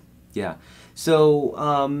 Yeah. Yeah. So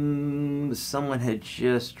someone had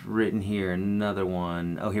just written here another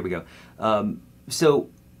one. Oh, here we go. So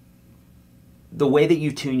the way that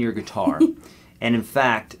you tune your guitar, and in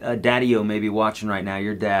fact, Daddy-O may be watching right now.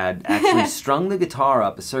 Your dad actually strung the guitar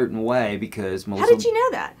up a certain way because Melissa... How did you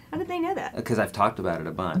know that? How did they know that? Because I've talked about it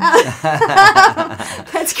a bunch.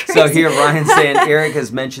 That's crazy. So here Ryan's saying Eric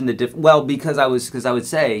has mentioned the well, because I would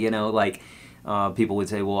say, people would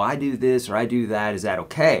say, well, I do this or I do that. Is that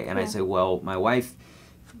okay? And I say, well, my wife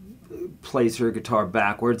plays her guitar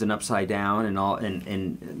backwards and upside down and all,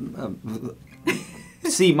 and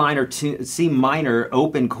C minor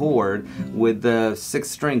open chord with the 6th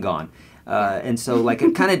string gone. And so,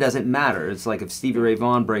 it kind of doesn't matter. It's like if Stevie Ray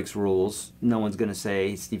Vaughan breaks rules, no one's going to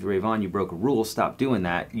say, Stevie Ray Vaughan, you broke a rule, stop doing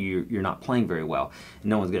that. You're not playing very well.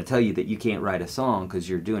 No one's going to tell you that you can't write a song because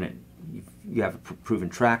you're doing it. You have a proven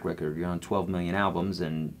track record. You're on 12 million albums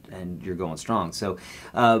and you're going strong. So,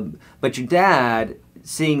 but your dad,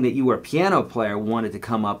 seeing that you were a piano player, wanted to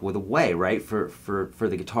come up with a way, right, for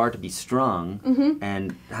the guitar to be strung.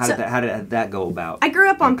 And how did that go about? I grew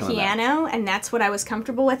up on piano, and that's what I was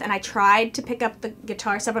comfortable with. And I tried to pick up the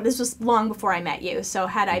guitar stuff, but this was long before I met you. So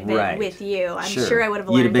had I been with you, I'm sure I would have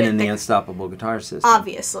learned. You'd have been in the Unstoppable Guitar System.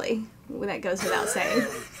 Obviously, that goes without saying.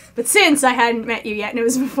 But since I hadn't met you yet, and it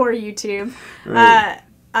was before YouTube, right.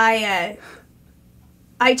 I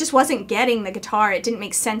I just wasn't getting the guitar. It didn't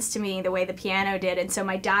make sense to me the way the piano did. And so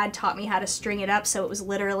my dad taught me how to string it up, so it was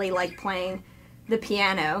literally like playing the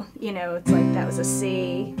piano. You know, it's like that was a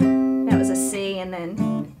C, that was a C, and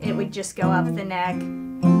then it would just go up the neck,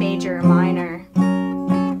 major, minor.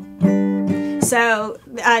 So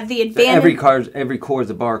the advantage... So every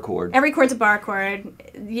chord's a bar chord. Every chord's a bar chord.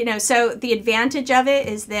 You know, so the advantage of it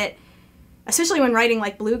is that, especially when writing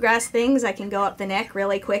like bluegrass things, I can go up the neck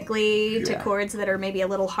really quickly to chords that are maybe a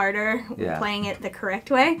little harder, playing it the correct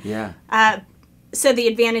way. Yeah. So the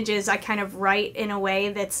advantage is I kind of write in a way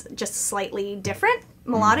that's just slightly different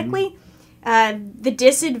melodically. The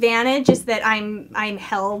disadvantage is that I'm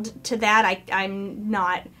held to that. I'm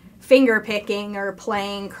not finger picking or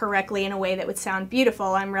playing correctly in a way that would sound beautiful.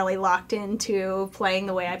 I'm really locked into playing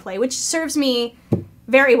the way I play, which serves me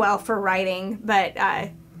very well for writing, but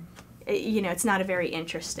you know, it's not a very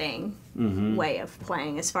interesting way of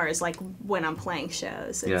playing as far as like when I'm playing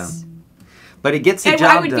shows. It's, but it gets the job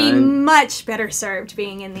I would done. be much better served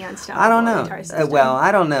being in the Unstoppable I don't know. Guitar System. Well,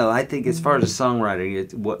 I don't know. I think as far as a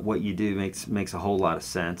songwriter, what you do makes a whole lot of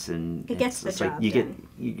sense, and it gets the job done.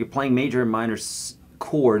 You're playing major and minor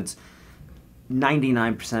chords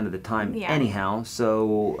 99% of the time anyhow.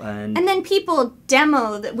 So and then people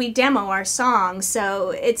demo our songs,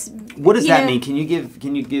 so it's what does that mean? Can you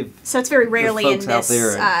give so it's very rarely in this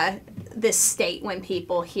this state when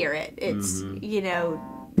people hear it. It's you know,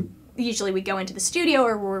 usually we go into the studio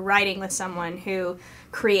or we're writing with someone who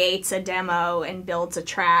creates a demo and builds a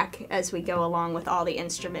track as we go along with all the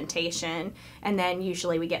instrumentation, and then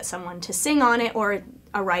usually we get someone to sing on it or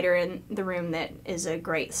a writer in the room that is a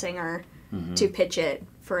great singer to pitch it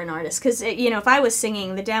for an artist. Because, you know, if I was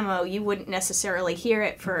singing the demo, you wouldn't necessarily hear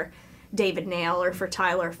it for David Nail or for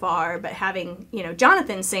Tyler Farr, but having, you know,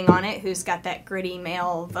 Jonathan sing on it, who's got that gritty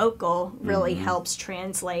male vocal, really helps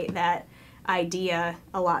translate that idea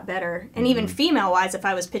a lot better. And even female-wise, if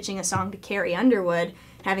I was pitching a song to Carrie Underwood,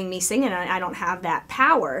 having me sing it, I don't have that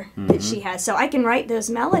power that she has. So I can write those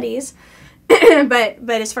melodies, but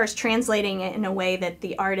as far as translating it in a way that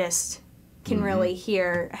the artist can really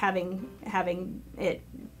hear, having it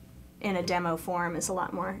in a demo form is a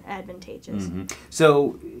lot more advantageous.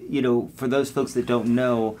 So, you know, for those folks that don't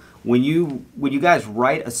know, when you guys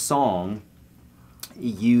write a song,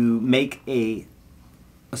 you make a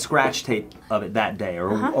scratch tape of it that day,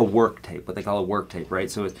 or a work tape, what they call a work tape, right?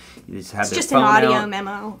 So you just have just an audio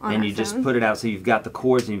memo on and you just put it out, so you've got the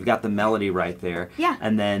chords and you've got the melody right there. Yeah.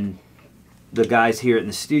 And then the guys hear it in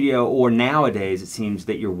the studio, or nowadays it seems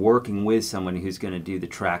that you're working with someone who's going to do the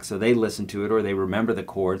track, so they listen to it or they remember the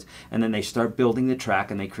chords, and then they start building the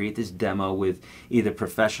track and they create this demo with either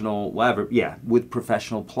professional, with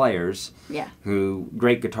professional players, who,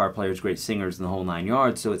 great guitar players, great singers, and the whole 9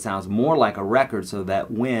 yards, so it sounds more like a record, so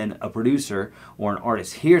that when a producer or an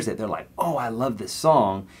artist hears it, they're like, oh, I love this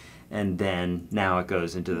song. And then now it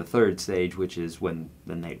goes into the third stage, which is when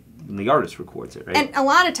the artist records it, right? And a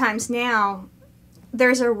lot of times now,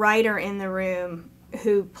 there's a writer in the room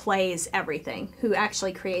who plays everything, who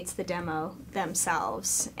actually creates the demo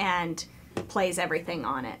themselves and plays everything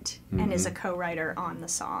on it, and is a co-writer on the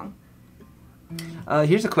song.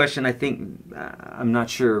 Here's a question. I think I'm not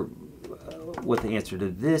sure what the answer to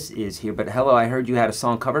this is here, but hello, I heard you had a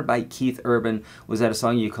song covered by Keith Urban. Was that a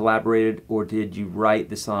song you collaborated, or did you write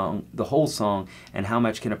the whole song? And how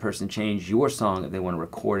much can a person change your song if they want to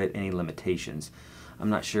record it? Any limitations? I'm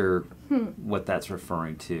not sure what that's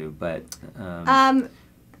referring to, but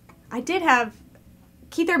I did have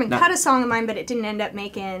Keith Urban cut a song of mine, but it didn't end up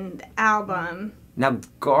making the album. Now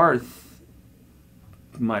Garth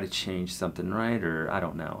might have changed something, right? Or I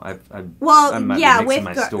don't know. I might be mixing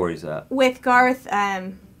my stories up. With Garth,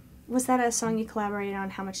 was that a song you collaborated on?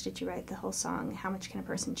 How much did you write the whole song? How much can a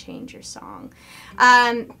person change your song?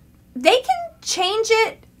 They can change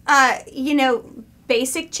it, you know,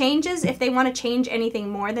 basic changes. If they want to change anything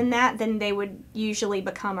more than that, then they would usually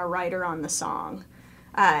become a writer on the song,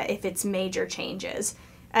 if it's major changes.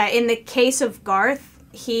 In the case of Garth,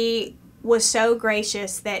 he was so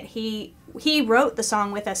gracious that he wrote the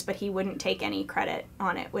song with us, but he wouldn't take any credit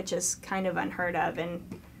on it, which is kind of unheard of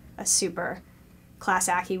and a super class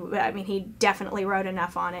act. He definitely wrote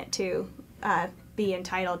enough on it to be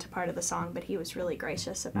entitled to part of the song, but he was really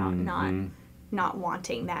gracious about not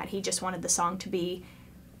wanting that. He just wanted the song to be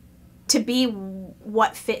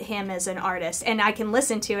what fit him as an artist. And I can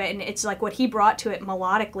listen to it, and it's like what he brought to it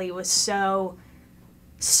melodically was so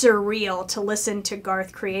surreal to listen to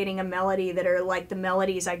Garth creating a melody that are like the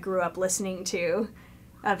melodies I grew up listening to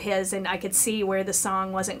of his, and I could see where the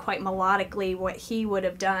song wasn't quite melodically what he would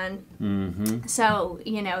have done. So,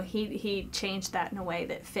 you know, he changed that in a way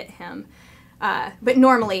that fit him. But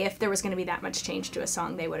normally, if there was going to be that much change to a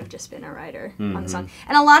song, they would have just been a writer on the song.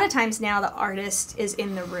 And a lot of times now, the artist is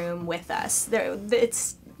in the room with us.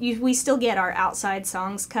 We still get our outside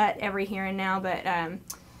songs cut every here and now, but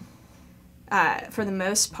for the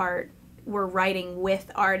most part, we're writing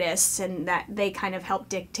with artists, and that they kind of help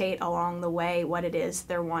dictate along the way what it is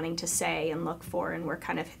they're wanting to say and look for, and we're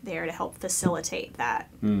kind of there to help facilitate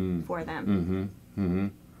that for them.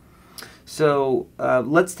 So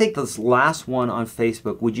let's take this last one on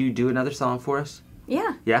Facebook. Would you do another song for us?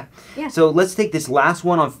 Yeah. Yeah? Yeah. So let's take this last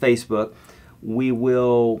one on Facebook. We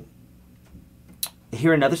will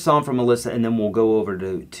hear another song from Melissa, and then we'll go over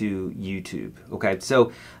to YouTube. Okay,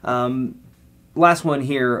 so last one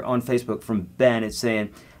here on Facebook from Ben. It's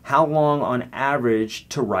saying, how long on average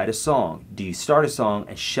to write a song? Do you start a song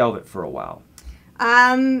and shelve it for a while?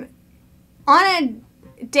 On a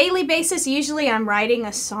daily basis, usually I'm writing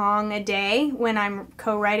a song a day when I'm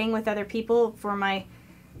co-writing with other people for my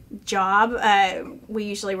job. We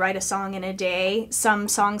usually write a song in a day. Some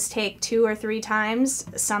songs take 2 or 3 times.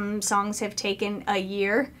 Some songs have taken a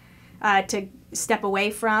year to step away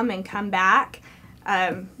from and come back.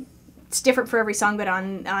 It's different for every song, but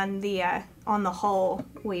on the whole,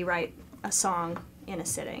 we write a song in a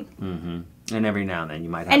sitting. And every now and then you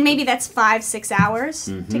might have and maybe that's 5-6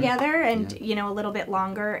 hours together, and a little bit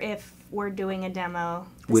longer if we're doing a demo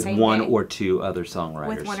with same one day. or two other songwriters.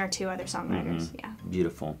 With 1 or 2 other songwriters, yeah.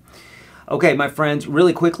 Beautiful. Okay, my friends,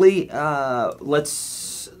 really quickly,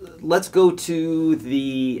 let's go to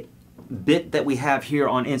the bit that we have here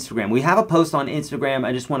on Instagram. We have a post on Instagram.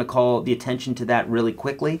 I just want to call the attention to that really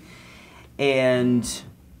quickly. And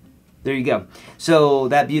there you go. So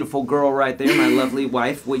that beautiful girl right there, my lovely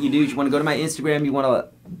wife, what you do is you want to go to my Instagram. You want to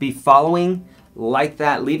be following, like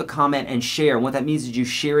that, leave a comment, and share. And what that means is you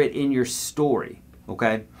share it in your story,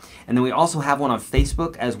 okay? And then we also have one on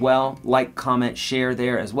Facebook as well. Like, comment, share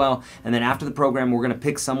there as well. And then after the program, we're going to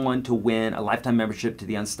pick someone to win a lifetime membership to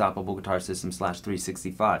the Unstoppable Guitar System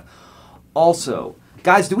 /365. Also,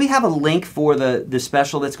 guys, do we have a link for the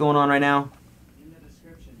special that's going on right now?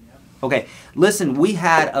 Okay, listen, we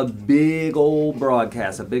had a big old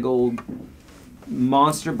broadcast, a big old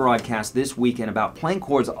monster broadcast this weekend about playing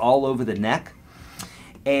chords all over the neck.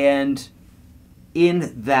 And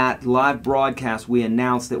in that live broadcast, we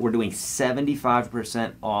announced that we're doing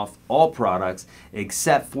 75% off all products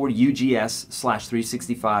except for UGS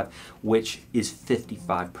 /365, which is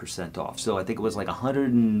 55% off. So I think it was like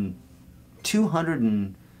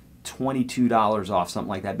 $222 off, something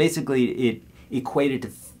like that. Basically, it equated to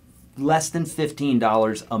less than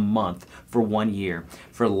 $15 a month for 1 year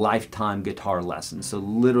for lifetime guitar lessons. So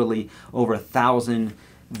literally over 1,000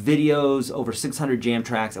 videos, over 600 jam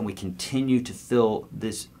tracks, and we continue to fill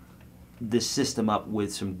this system up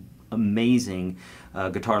with some amazing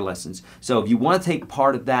guitar lessons. So if you want to take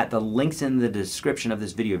part of that, the link's in the description of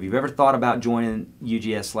this video. If you've ever thought about joining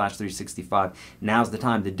UGS /365, now's the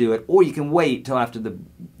time to do it. Or you can wait till after the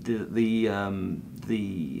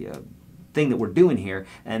thing that we're doing here,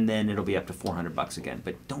 and then it'll be up to $400 again.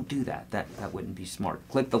 But don't do that. That wouldn't be smart.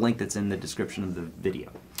 Click the link that's in the description of the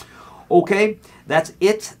video. Okay, that's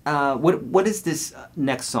it. What is this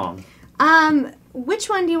next song? Which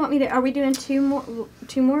one do you want me to? Are we doing two more? Or just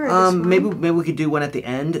one? Maybe we could do one at the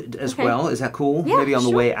end as well. Is that cool? Yeah, maybe on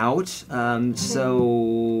the sure. way out.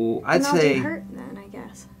 So I'd And I'll say do Hurt then, I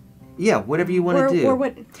guess. Yeah, whatever you want to do. Or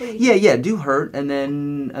what do you think? Yeah, do Hurt, and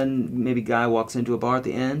then maybe Guy walks into a bar at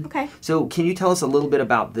the end. Okay. So can you tell us a little bit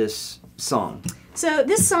about this song? So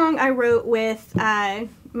this song I wrote with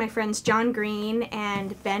my friends John Green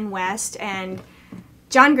and Ben West, and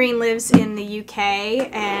John Green lives in the UK,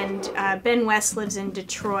 and Ben West lives in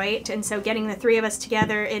Detroit, and so getting the 3 of us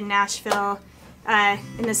together in Nashville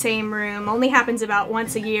in the same room only happens about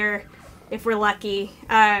once a year if we're lucky.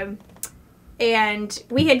 And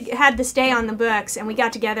we had this day on the books, and we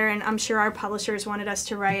got together, and I'm sure our publishers wanted us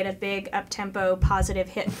to write a big up-tempo positive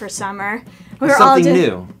hit for summer.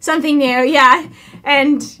 Something new, yeah.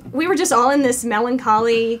 And we were just all in this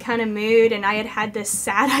melancholy kind of mood, and I had this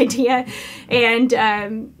sad idea,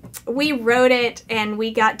 and we wrote it, and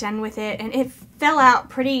we got done with it, and it fell out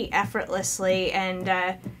pretty effortlessly, and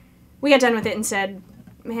we got done with it and said,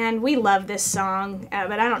 man, we love this song,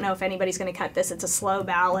 but I don't know if anybody's going to cut this. It's a slow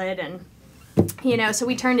ballad, and so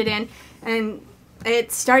we turned it in, and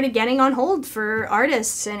it started getting on hold for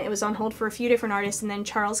artists, and it was on hold for a few different artists, and then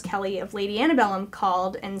Charles Kelly of Lady Antebellum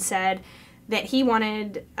called and said that he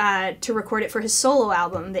wanted to record it for his solo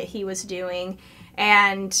album that he was doing,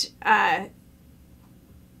 and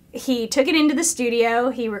he took it into the studio,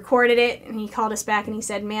 he recorded it, and he called us back, and he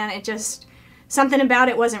said, man, it just something about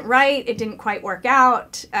it wasn't right. It didn't quite work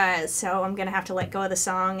out, so I'm going to have to let go of the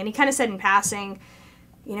song. And he kind of said in passing,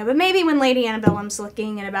 you know, but maybe when Lady Antebellum's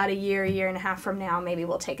looking in about a year and a half from now, maybe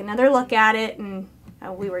we'll take another look at it. And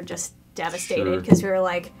we were just devastated because we were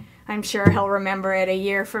like, I'm sure he'll remember it a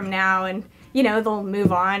year from now, and, you know, they'll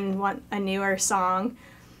move on and want a newer song.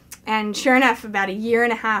 And sure enough, about a year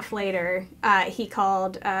and a half later, he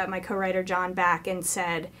called my co-writer John back and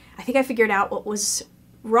said, I think I figured out what was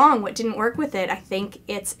wrong, what didn't work with it. I think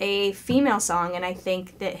it's a female song, and I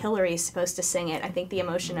think that Hillary's supposed to sing it. I think the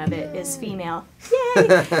emotion of it is female.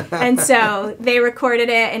 Yay! And so they recorded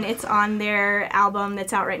it, and it's on their album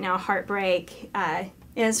that's out right now, Heartbreak.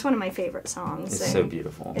 It's one of my favorite songs. It's so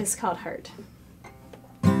beautiful. It's called Hurt.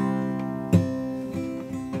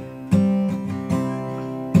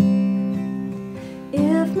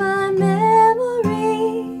 If my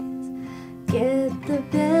memories get the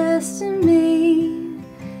best of me,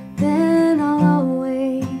 then I'll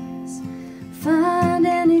always find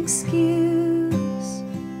an excuse.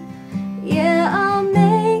 Yeah, I'll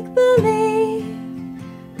make believe,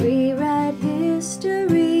 rewrite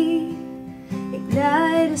history,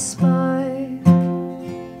 ignite a spark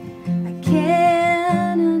I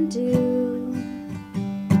can't undo.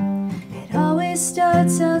 It always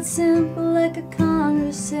starts out simple like a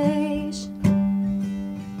conversation,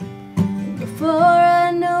 and before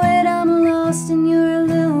I know it, I'm lost in your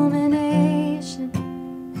illumination.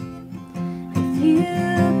 If you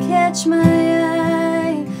catch my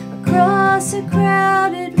eye across a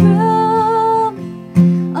crowded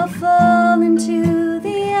room, I'll fall into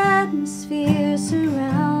the atmosphere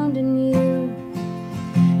surrounding you.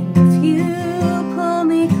 And if you pull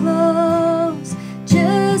me close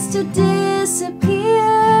just to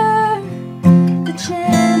disappear, the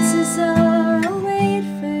chances are I'll wait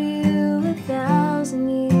for you 1,000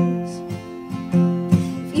 years.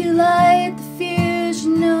 If you light the fuse,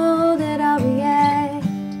 you know that I'll react.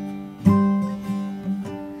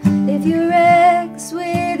 If you're reckless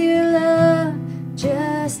with your love,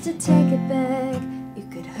 just to take it back, you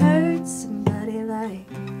could hurt somebody like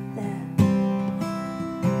that.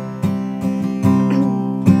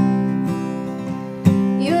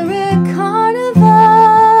 You're a carnival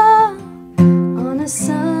on a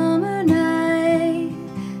summer night,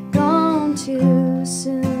 gone too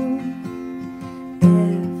soon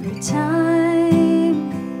every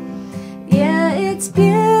time. Yeah, it's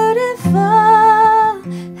beautiful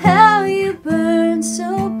how you burn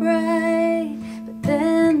so bright, but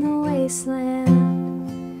then the wasteland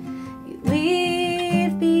you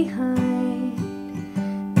leave behind.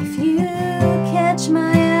 If you catch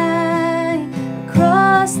my eye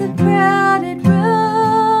across the crowded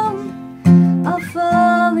room, I'll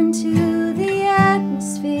fall into the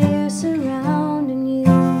atmosphere surrounding you.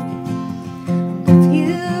 And if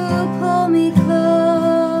you pull me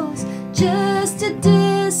close just to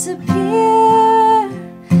disappear,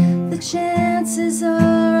 the chances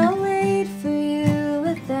are I'll wait for you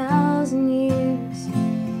 1,000 years.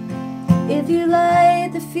 If you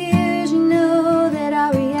light the fuse, you know that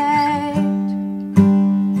I'll react.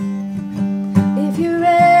 If you're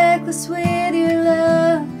reckless with your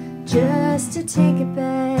love, just to take it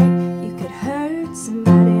back, you could hurt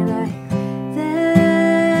somebody like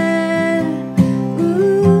that. Ooh,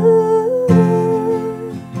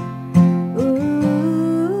 ooh, ooh,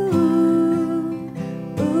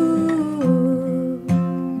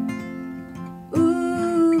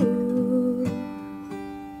 ooh.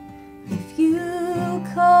 If you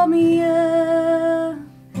call me up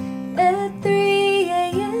at 3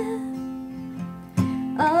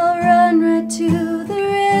 a.m., I'll run right to the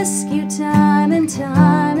rescue time and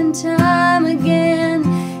time and time again.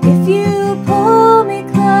 If you pull me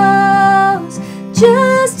close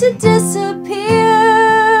just to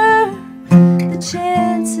disappear, the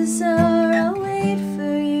chances are I'll wait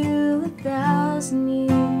for you 1,000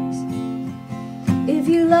 years. If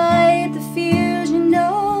you light the fuse, you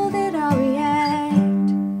know that I'll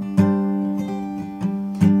react.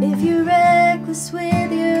 If you're reckless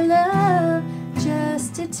with your love,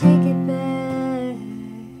 just to take it back,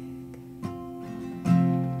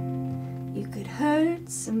 you could hurt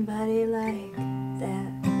somebody like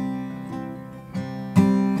that.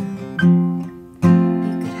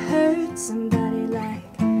 You could hurt somebody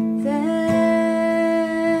like that.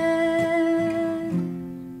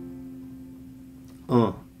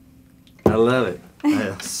 Oh, I love it.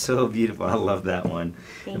 That's so beautiful. I love that one.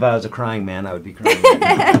 If I was a crying man, I would be crying.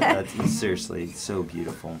 That's seriously so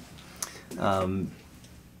beautiful.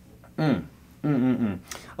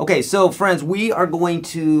 Okay, so friends, we are going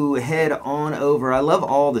to head on over. I love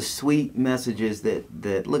all the sweet messages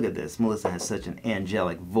that look at this. Melissa has such an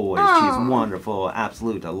angelic voice. Aww. She's wonderful,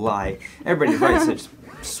 absolute delight. Everybody writes such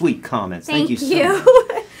sweet comments. Thank you so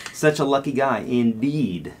much. Such a lucky guy,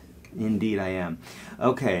 indeed. Indeed, I am.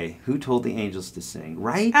 Okay, who told the angels to sing?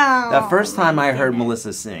 Right? Oh, the first time I heard goodness.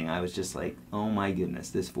 Melissa sing, I was just like, oh my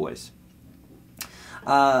goodness, this voice.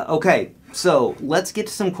 Okay, so let's get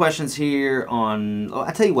to some questions here on... Oh,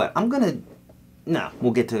 I tell you what,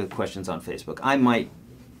 we'll get to questions on Facebook. I might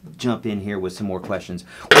jump in here with some more questions.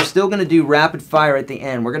 We're still going to do rapid fire at the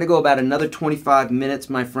end. We're going to go about another 25 minutes,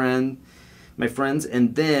 my friends,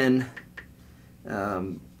 and then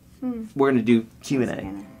we're going to do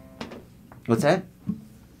Q&A. What's that?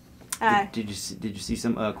 Did you see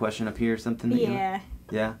some question up here or something? Yeah.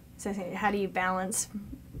 Yeah? So how do you balance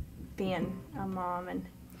being a mom and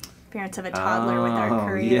parents of a toddler with our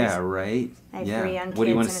careers? Yeah, right. I have yeah. 3 young kids. What do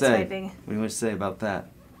you want to say? It's my big... What do you want to say about that?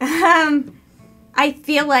 I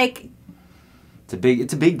feel like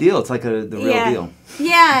it's a big deal. It's like the real deal.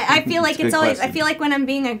 Yeah, I feel like it's always. question. I feel like when I'm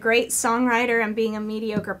being a great songwriter, I'm being a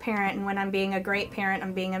mediocre parent, and when I'm being a great parent,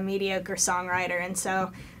 I'm being a mediocre songwriter. And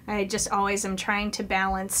so I just always am trying to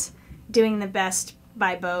balance doing the best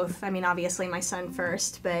by both. I mean, obviously my son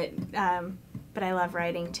first, but I love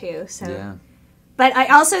writing too. So. Yeah. But I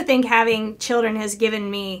also think having children has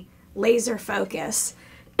given me laser focus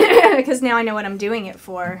because now I know what I'm doing it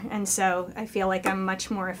for. And so I feel like I'm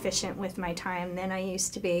much more efficient with my time than I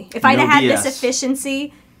used to be. If I'd had this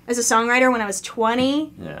efficiency as a songwriter when I was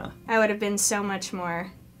 20, I would have been so much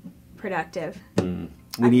more productive.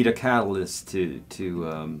 We need a catalyst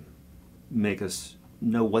to make us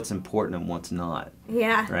know what's important and what's not.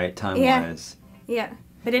 Yeah. Right? Time-wise. Yeah.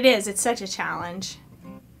 But it's such a challenge.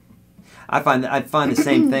 I find the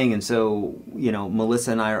same thing, and so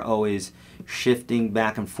Melissa and I are always shifting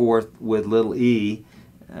back and forth with little E.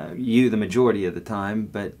 You the majority of the time,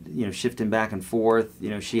 but shifting back and forth.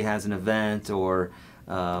 She has an event, or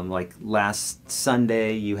like last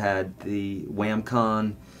Sunday you had the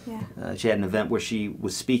WhamCon. Yeah. She had an event where she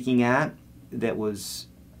was speaking at that was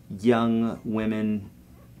young women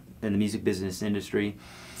in the music business industry.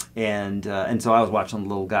 And so I was watching the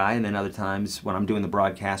little guy, and then other times when I'm doing the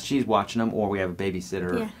broadcast, she's watching them, or we have a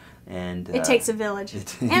babysitter. Yeah. And it takes a village.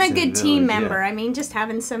 And a good team member. Yeah. I mean, just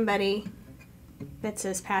having somebody that's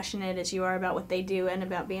as passionate as you are about what they do and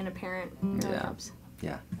about being a parent really helps.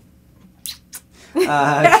 Yeah.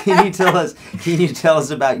 Can you tell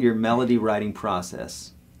us about your melody writing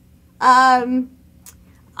process?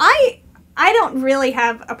 I don't really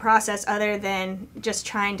have a process other than just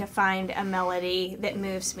trying to find a melody that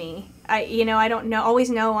moves me. I don't always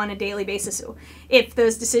know on a daily basis if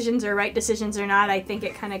those decisions are right decisions or not. I think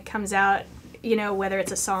it kind of comes out, whether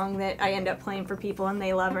it's a song that I end up playing for people and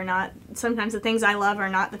they love or not. Sometimes the things I love are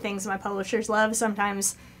not the things my publishers love.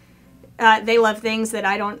 Sometimes they love things that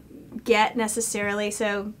I don't get necessarily.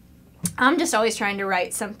 So I'm just always trying to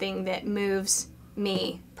write something that moves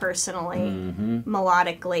me personally,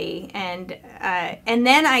 melodically, and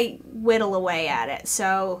then I whittle away at it.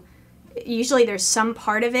 So usually there's some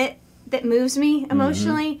part of it that moves me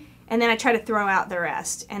emotionally, and then I try to throw out the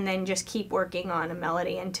rest, and then just keep working on a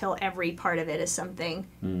melody until every part of it is something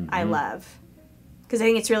I love. Because I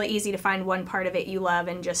think it's really easy to find one part of it you love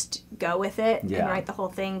and just go with it and write the whole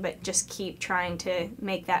thing, but just keep trying to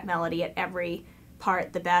make that melody at every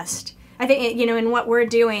part the best. I think, in what we're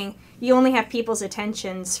doing, you only have people's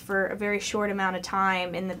attentions for a very short amount of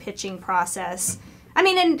time in the pitching process. I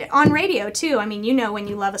mean, and on radio, too. I mean, when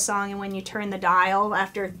you love a song and when you turn the dial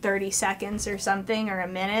after 30 seconds or something, or a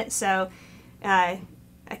minute. So I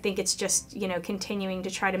think it's just, continuing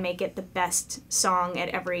to try to make it the best song at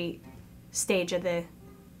every stage of the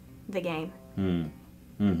game.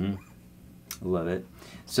 Love it.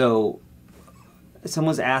 So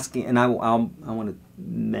someone's asking, and I want to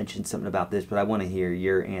mention something about this, but I want to hear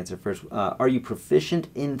your answer first. Are you proficient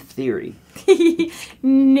in theory?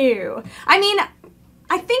 No. I mean,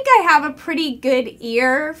 I think I have a pretty good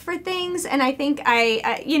ear for things, and I think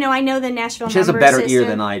I know the Nashville number system. She has a better ear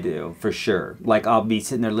than I do, for sure. Like, I'll be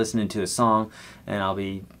sitting there listening to a song, and I'll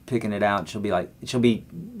be picking it out, and she'll be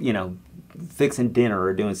fixing dinner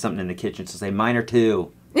or doing something in the kitchen. She'll say, minor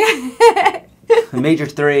 2, major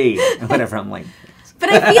 3, and whatever. I'm like... But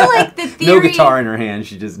I feel like the theory... No guitar in her hand,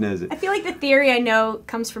 she just knows it. I feel like the theory I know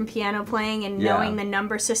comes from piano playing and knowing the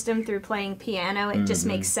number system through playing piano. It just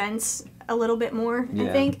makes sense a little bit more, I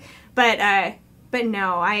think. But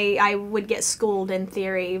no, I would get schooled in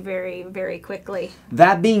theory very, very quickly.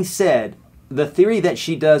 That being said, the theory that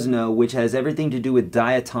she does know, which has everything to do with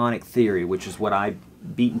diatonic theory, which is what I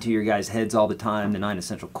beat into your guys' heads all the time, the 9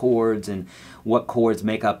 essential chords and what chords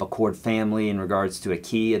make up a chord family in regards to a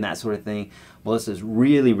key and that sort of thing. Melissa's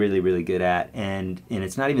really, really, really good at, and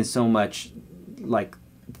it's not even so much like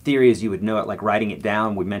theory as you would know it, like writing it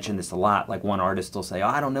down. We mention this a lot. Like one artist will say, "Oh,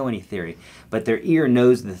 I don't know any theory," but their ear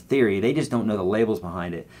knows the theory. They just don't know the labels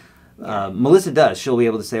behind it. Melissa does. She'll be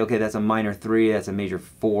able to say, okay, that's a minor 3, that's a major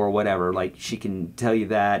 4, whatever. Like, she can tell you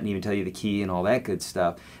that and even tell you the key and all that good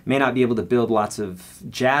stuff. May not be able to build lots of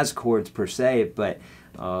jazz chords per se, but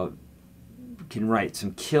can write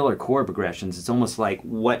some killer chord progressions. It's almost like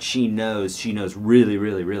what she knows really,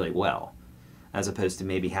 really, really well, as opposed to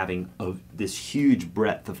maybe having this huge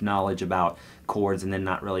breadth of knowledge about chords and then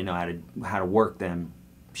not really know how to work them.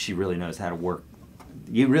 She really knows how to work.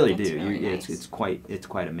 You really do. Really nice. It's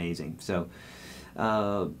quite amazing. So,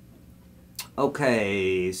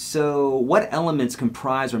 okay. So, what elements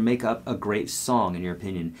comprise or make up a great song, in your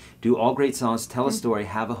opinion? Do all great songs tell a story,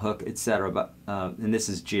 have a hook, etc.? But and this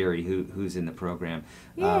is Jerry, who's in the program.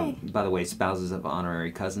 Yay. By the way, spouses of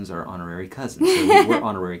honorary cousins are honorary cousins. So we're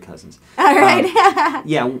honorary cousins. All right.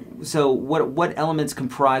 Yeah. So, what elements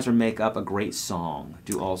comprise or make up a great song?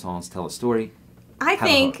 Do all songs tell a story?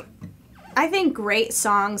 I think great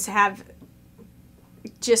songs have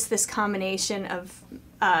just this combination of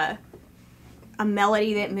a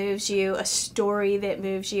melody that moves you, a story that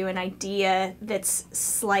moves you, an idea that's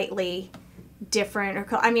slightly different.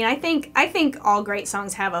 I think all great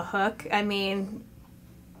songs have a hook. I mean,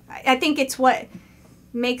 I think it's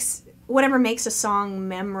whatever makes a song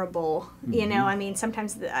memorable, you know. I mean,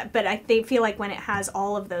 sometimes, but they feel like when it has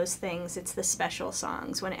all of those things, it's the special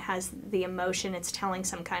songs. When it has the emotion, it's telling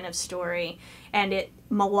some kind of story, and it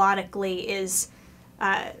melodically is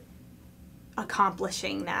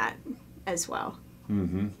accomplishing that as well.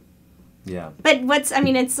 Mm-hmm. Yeah. But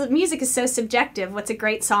music is so subjective. What's a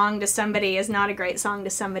great song to somebody is not a great song to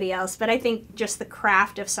somebody else. But I think just the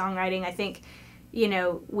craft of songwriting, I think, you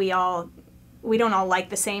know, we don't all like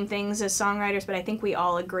the same things as songwriters, but I think we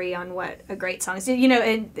all agree on what a great song is. You know,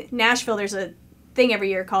 in Nashville, there's a thing every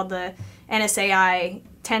year called the NSAI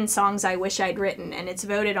 10 Songs I Wish I'd Written, and it's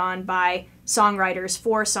voted on by songwriters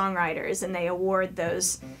for songwriters, and they award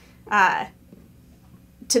those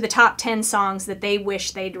to the top 10 songs that they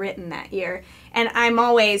wish they'd written that year. And I'm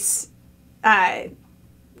always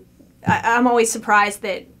surprised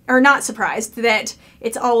that, or not surprised, that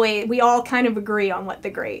we all kind of agree on what the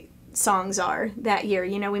great songs are that year.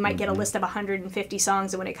 You know, we might get a list of 150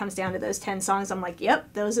 songs, and when it comes down to those 10 songs, I'm like,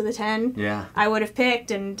 yep, those are the 10 I would have picked.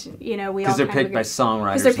 And, you know, we all because they're picked by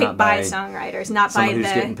songwriters. Because they're picked by songwriters, not by who's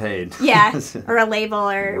getting paid. Yeah, or a label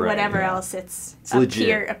or Right, whatever yeah. else. It's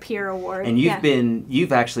legit. a peer award. And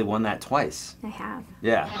you've actually won that twice. I have.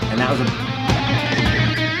 Yeah, and that was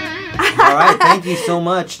all right, thank you so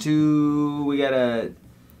much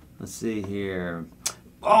let's see here.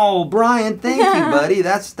 Oh, Brian, thank you, buddy.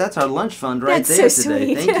 That's our lunch fund right there That's so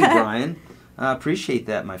today. sweet. Thank you, Brian. I appreciate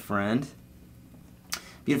that, my friend.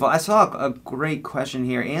 Beautiful. I saw a great question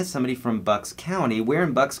here, and somebody from Bucks County. Where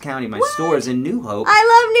in Bucks County? My store is in New Hope. I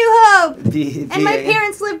love New Hope. And my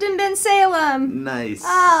parents lived in Bensalem. Nice.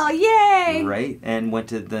 Oh, yay. Right, and went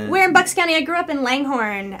to the... Where in Bucks County? I grew up in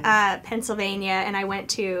Langhorne, Pennsylvania, and I went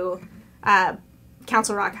to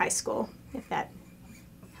Council Rock High School, if that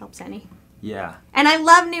helps any. Yeah. And I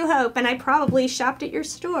love New Hope, and I probably shopped at your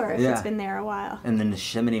store if Yeah. it's been there a while. And the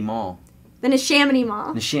Neshaminy Mall. The Neshaminy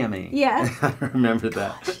Mall. Neshaminy. Yeah. I remember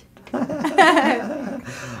that.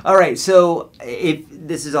 All right, so if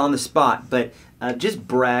this is on the spot, but just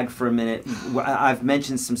brag for a minute. I've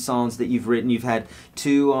mentioned some songs that you've written. You've had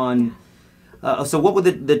 2 on... so what were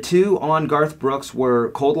the 2 on Garth Brooks were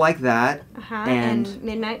Cold Like That and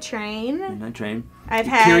Midnight Train. Midnight Train. I've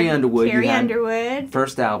had Carrie Underwood. Carrie Underwood.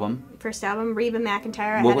 First album, Reba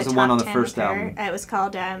McEntire. What was the one on the first album? It was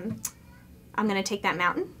called I'm Gonna Take That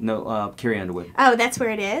Mountain. No, Carrie Underwood. Oh, that's where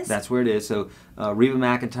it is? That's where it is. So Reba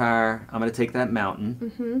McEntire, I'm Gonna Take That Mountain.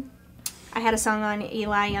 Mm-hmm. I had a song on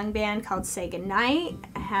Eli Young Band called Say Goodnight.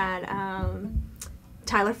 I had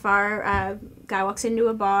Tyler Farr, Guy Walks Into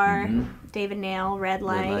a Bar, David Nail, Red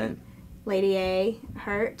Light, Lady A,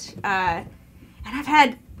 Hurt. And I've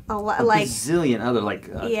had a zillion other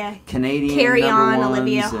Canadian Carry On, #1s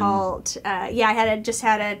Olivia Holt. I just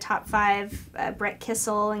had a top 5 Brett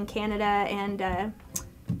Kissel in Canada, and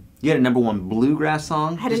you had a #1 bluegrass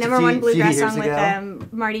song. I had a #1 bluegrass song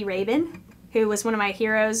with Marty Rabin, who was one of my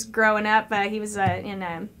heroes growing up. He was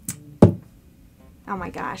in oh my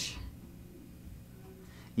gosh.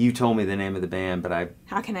 You told me the name of the band, but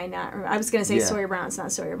How can I not remember? I was going to say Yeah. Sawyer Brown. It's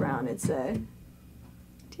not Sawyer Brown. It's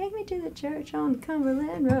Take me to the church on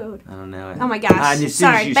Cumberland Road. I don't know it. Oh my gosh.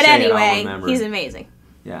 Sorry. But anyway, he's amazing.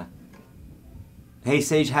 Yeah. Hey,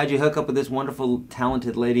 Sage, how'd you hook up with this wonderful,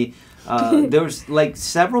 talented lady? There was like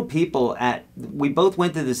several people we both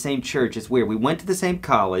went to the same church. It's weird. We went to the same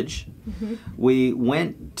college. Mm-hmm. We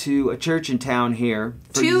went to a church in town here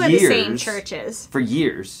for years. 2 of the same churches. For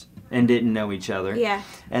years. And didn't know each other. Yeah.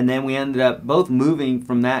 And then we ended up both moving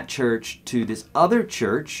from that church to this other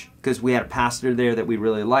church because we had a pastor there that we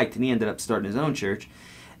really liked, and he ended up starting his own church.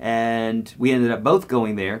 And we ended up both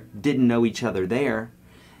going there, didn't know each other there.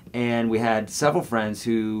 And we had several friends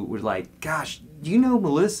who were like, gosh, do you know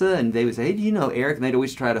Melissa? And they would say, hey, do you know Eric? And they'd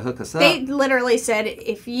always try to hook us up. They literally said,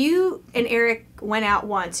 if you and Eric went out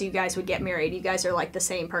once, you guys would get married. You guys are like the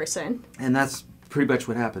same person. And that's pretty much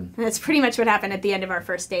what happened. And that's pretty much what happened at the end of our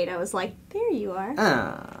first date. I was like, there you are.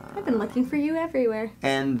 I've been looking for you everywhere.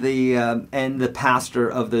 And the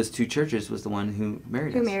pastor of those 2 churches was the one who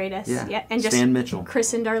married us. Who married us, yeah. And Stan just Mitchell.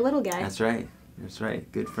 Christened our little guy. That's right. That's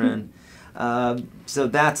right. Good friend. So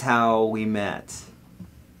that's how we met.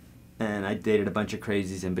 And I dated a bunch of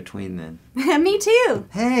crazies in between then. Me too.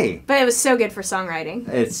 Hey. But it was so good for songwriting.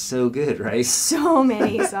 It's so good, right? So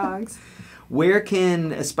many songs. Where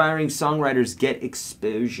can aspiring songwriters get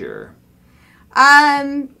exposure?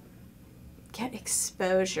 Get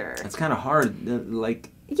exposure. It's kind of hard.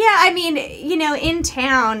 Yeah, I mean, in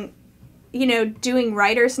town, doing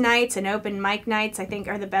writers' nights and open mic nights, I think,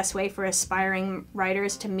 are the best way for aspiring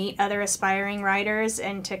writers to meet other aspiring writers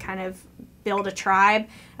and to kind of build a tribe.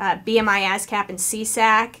 BMI, ASCAP, and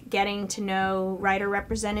CSAC, getting to know writer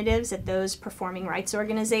representatives at those performing rights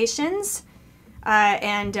organizations.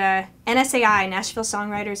 And NSAI, Nashville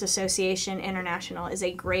Songwriters Association International, is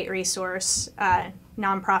a great resource,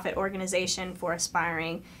 nonprofit organization for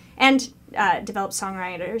aspiring and developed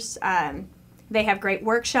songwriters. They have great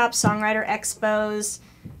workshops, songwriter expos.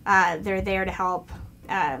 They're there to help,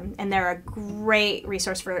 and they're a great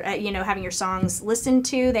resource for having your songs listened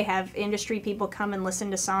to. They have industry people come and listen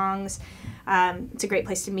to songs. It's a great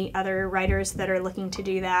place to meet other writers that are looking to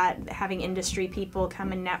do that. Having industry people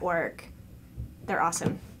come and network. They're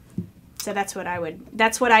awesome. So that's what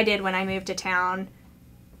I did when I moved to town,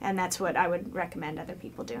 and that's what I would recommend other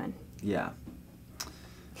people doing. Yeah.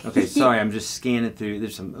 Okay, sorry, I'm just scanning through.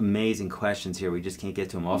 There's some amazing questions here. We just can't get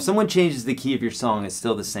to them all. If someone changes the key of your song, it's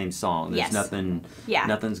still the same song. There's nothing. Yeah.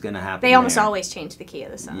 Nothing's going to happen. They almost always change the key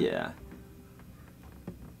of the song. Yeah.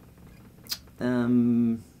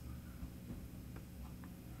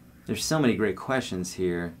 There's so many great questions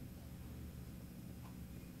here.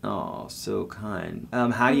 Oh, so kind.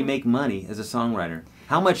 How do you make money as a songwriter?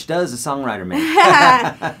 How much does a songwriter make?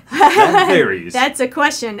 That varies. That's a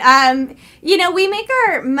question. We make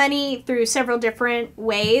our money through several different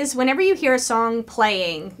ways. Whenever you hear a song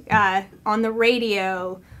playing on the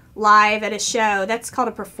radio, live at a show, that's called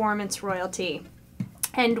a performance royalty.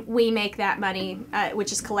 And we make that money,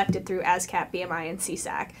 which is collected through ASCAP, BMI, and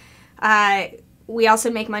CSAC. We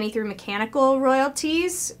also make money through mechanical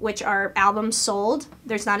royalties, which are albums sold.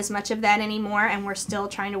 There's not as much of that anymore, and we're still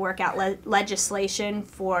trying to work out legislation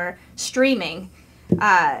for streaming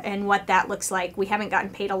and what that looks like. We haven't gotten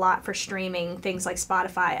paid a lot for streaming things like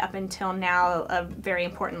Spotify. Up until now, a very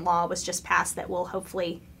important law was just passed that will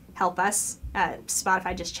hopefully help us.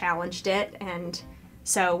 Spotify just challenged it, and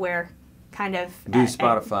so we're kind of... Boo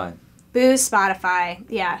Spotify. Boo Spotify,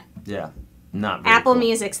 yeah. Yeah. Not very Apple cool.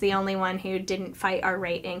 Music's the only one who didn't fight our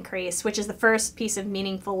rate increase, which is the first piece of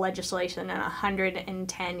meaningful legislation in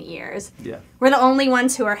 110 years. Yeah. We're the only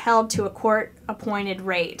ones who are held to a court-appointed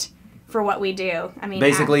rate for what we do. I mean,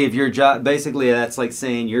 basically, if your job, that's like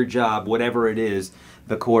saying your job, whatever it is,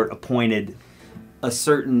 the court appointed a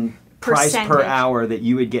certain price per hour that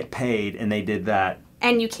you would get paid, and they did that.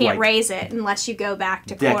 And you can't raise it unless you go back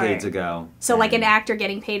to court. Decades ago. So like an actor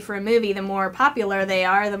getting paid for a movie, the more popular they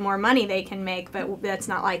are, the more money they can make. But that's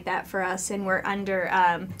not like that for us, and we're under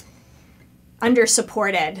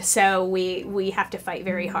supported. So we have to fight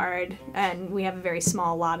very hard, and we have a very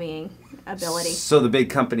small lobbying ability. So the big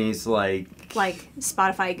companies like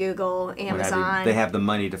Spotify, Google, Amazon, they have the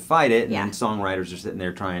money to fight it, and then songwriters are sitting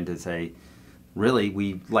there trying to say, really,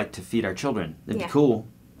 we like to feed our children. It'd be cool,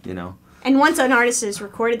 And once an artist has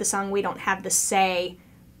recorded the song, we don't have the say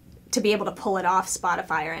to be able to pull it off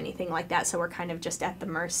Spotify or anything like that. So we're kind of just at the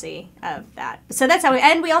mercy of that. So that's how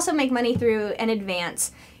and we also make money through an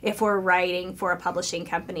advance if we're writing for a publishing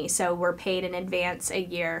company. So we're paid in advance a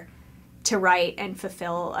year to write and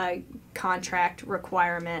fulfill a contract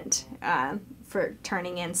requirement for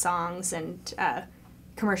turning in songs and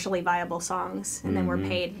commercially viable songs. And then we're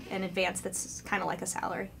paid in advance. That's kind of like a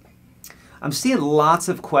salary. I'm seeing lots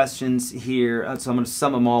of questions here, so I'm going to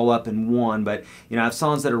sum them all up in one. But I have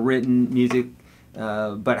songs that are written, music,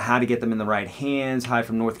 but how to get them in the right hands. Hi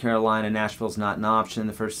from North Carolina. Nashville's not an option.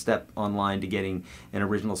 The first step online to getting an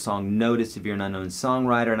original song noticed if you're an unknown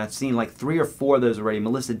songwriter. And I've seen like 3 or 4 of those already.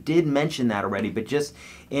 Melissa did mention that already, but just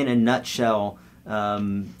in a nutshell,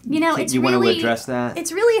 it's you want really, to address that?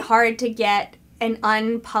 It's really hard to get an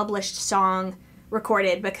unpublished song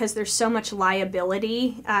recorded because there's so much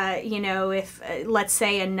liability. If let's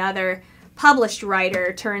say another published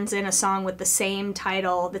writer turns in a song with the same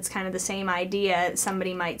title that's kind of the same idea,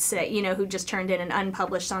 somebody might say, who just turned in an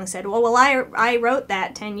unpublished song, said, well, I wrote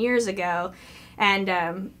that 10 years ago,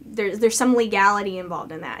 and there's some legality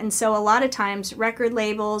involved in that. And so a lot of times record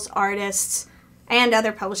labels, artists, and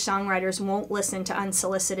other published songwriters won't listen to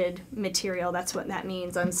unsolicited material. That's what that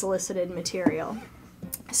means, unsolicited material.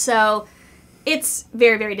 So it's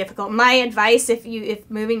very, very difficult. My advice, if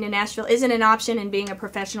moving to Nashville isn't an option and being a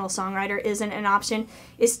professional songwriter isn't an option,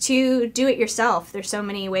 is to do it yourself. There's so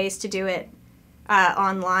many ways to do it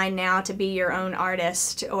online now, to be your own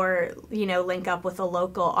artist, or link up with a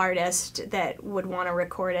local artist that would want to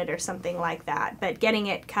record it or something like that. But getting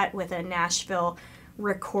it cut with a Nashville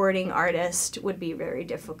recording artist would be very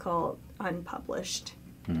difficult, unpublished.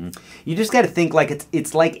 Mm-hmm. You just got to think like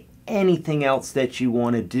it's like anything else that you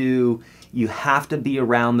want to do. You have to be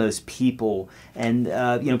around those people. And,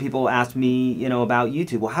 people ask me, about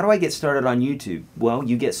YouTube. Well, how do I get started on YouTube? Well,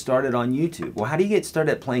 you get started on YouTube. Well, how do you get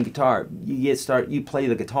started at playing guitar? You play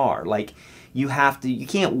the guitar. Like, you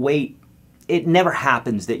can't wait. It never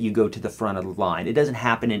happens that you go to the front of the line. It doesn't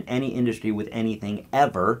happen in any industry with anything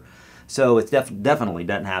ever. So it definitely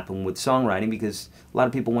doesn't happen with songwriting, because a lot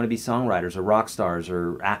of people want to be songwriters or rock stars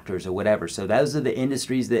or actors or whatever. So those are the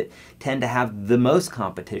industries that tend to have the most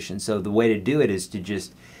competition. So the way to do it is to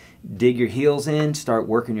just dig your heels in, start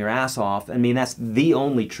working your ass off. I mean, that's the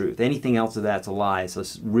only truth. Anything else of that's a lie. So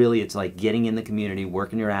it's like getting in the community,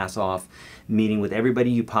 working your ass off, meeting with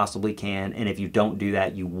everybody you possibly can. And if you don't do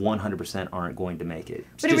that, you 100% aren't going to make it.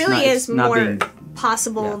 But it really is more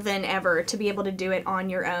possible than ever to be able to do it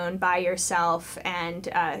on your own, by yourself,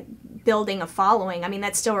 and building a following. I mean,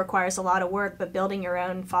 that still requires a lot of work, but building your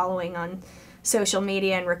own following on social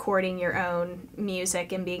media and recording your own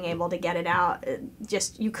music and being able to get it out,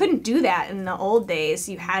 you couldn't do that in the old days.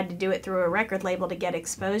 You had to do it through a record label to get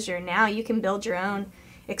exposure. Now you can build your own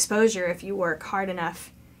exposure if you work hard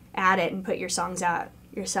enough at it and put your songs out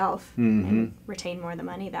yourself, and retain more of the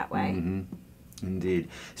money that way. Mm-hmm. Indeed.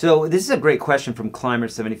 So this is a great question from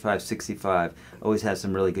Climber7565. Always has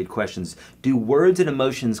some really good questions. Do words and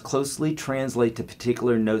emotions closely translate to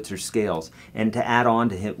particular notes or scales? And to add on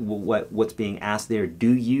to what's being asked there,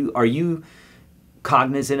 are you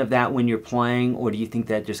cognizant of that when you're playing, or do you think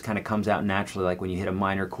that just kind of comes out naturally, like when you hit a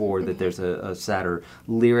minor chord, that there's a sadder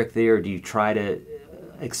lyric there? Or do you try to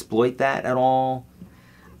exploit that at all?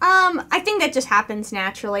 I think that just happens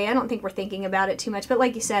naturally. I don't think we're thinking about it too much. But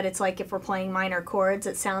like you said, it's like if we're playing minor chords,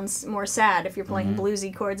 it sounds more sad. If you're playing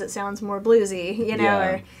bluesy chords, it sounds more bluesy,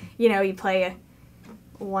 or, you play a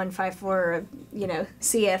 1-5-4 or,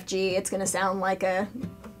 CFG, it's going to sound like a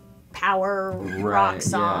power rock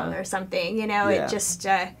song or something, It just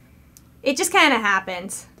kind of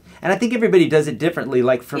happens. And I think everybody does it differently.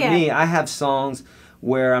 Like for me, I have songs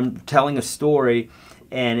where I'm telling a story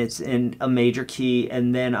and it's in a major key,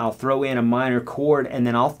 and then I'll throw in a minor chord, and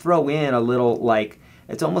then I'll throw in a little, like,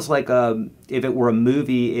 it's almost like if it were a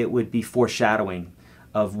movie, it would be foreshadowing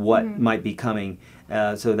of what might be coming.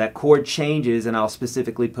 So that chord changes, and I'll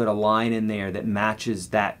specifically put a line in there that matches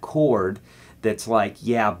that chord that's like,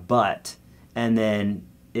 yeah, but, and then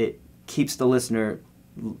it keeps the listener,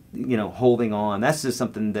 holding on. That's just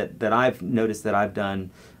something that I've noticed that I've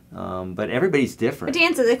done. But everybody's different. But to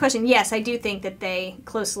answer the question, yes, I do think that they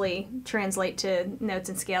closely translate to notes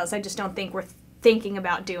and scales. I just don't think we're thinking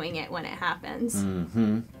about doing it when it happens.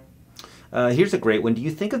 Here's a great one. Do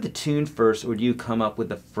you think of the tune first, or do you come up with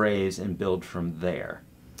the phrase and build from there?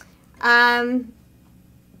 I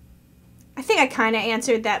think I kind of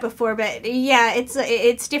answered that before, but yeah,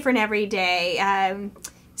 it's different every day.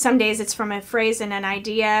 Some days it's from a phrase and an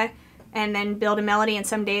idea, and then build a melody, and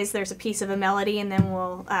some days there's a piece of a melody, and then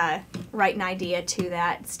we'll write an idea to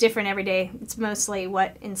that. It's different every day. It's mostly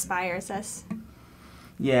what inspires us.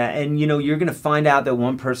 Yeah, and you're going to find out that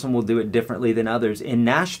one person will do it differently than others. In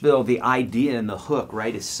Nashville, the idea and the hook,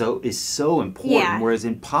 right, is so important. Yeah. Whereas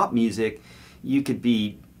in pop music, you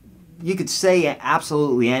could say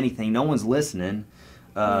absolutely anything. No one's listening.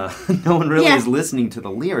 No one really is listening to the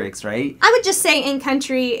lyrics, right? I would just say in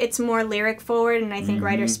country, it's more lyric forward, and I think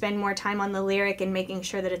writers spend more time on the lyric and making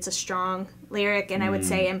sure that it's a strong lyric. And I would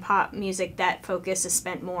say in pop music, that focus is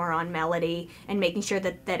spent more on melody and making sure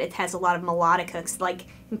that it has a lot of melodic hooks. Like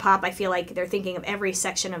in pop, I feel like they're thinking of every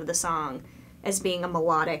section of the song as being a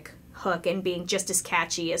melodic hook and being just as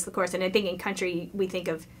catchy as the chorus. And I think in country, we think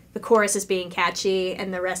of the chorus as being catchy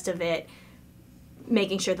and the rest of it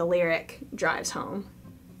making sure the lyric drives home.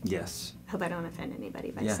 Yes. Hope I don't offend anybody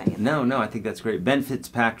by saying that. No, I think that's great. Ben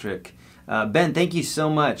Fitzpatrick. Ben, thank you so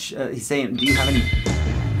much. He's saying, do you have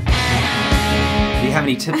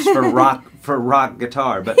any tips for rock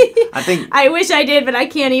guitar? But I think I wish I did, but I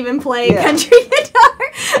can't even play country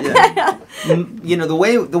guitar. Yeah. You know,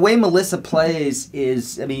 the way Melissa plays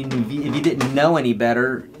is, I mean, if you didn't know any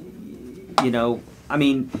better, you know, I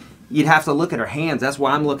mean, you'd have to look at her hands. That's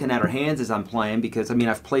why I'm looking at her hands as I'm playing, because I mean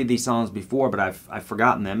I've played these songs before, but I've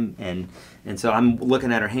forgotten them, and so I'm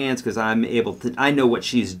looking at her hands because I know what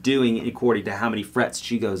she's doing according to how many frets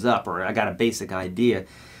she goes up, or I got a basic idea.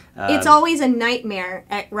 It's always a nightmare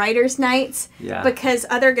at writers' nights because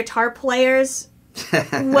other guitar players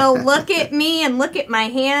will look at me and look at my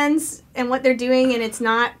hands and what they're doing, and it's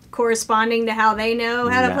not corresponding to how they know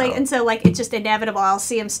how to play, and so like it's just inevitable. I'll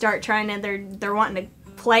see them start trying to they're wanting to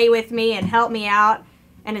play with me and help me out,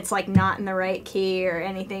 and it's like not in the right key or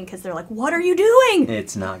anything because they're like, what are you doing?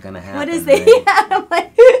 It's not gonna happen. What is this? I'm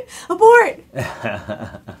like, abort.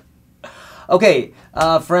 Okay,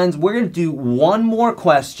 friends, we're gonna do one more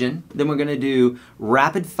question, then we're gonna do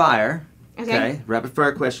rapid fire. Okay, rapid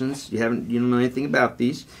fire questions. You don't know anything about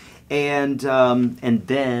these, and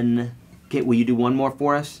then will you do one more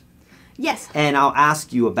for us? Yes. And I'll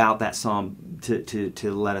ask you about that song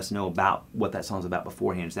to let us know about what that song's about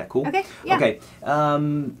beforehand. Is that cool? Okay. Yeah. Okay.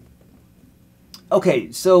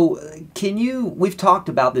 Okay. So we've talked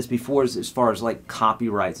about this before as far as like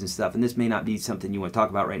copyrights and stuff, and this may not be something you want to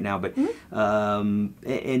talk about right now, but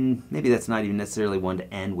and maybe that's not even necessarily one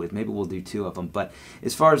to end with. Maybe we'll do two of them. But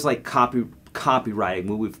as far as like copywriting,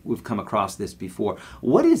 we've come across this before.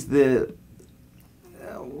 What is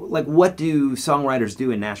what do songwriters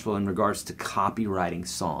do in Nashville in regards to copywriting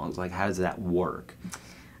songs? Like, how does that work?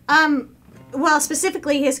 Well,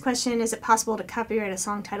 specifically, his question, is it possible to copyright a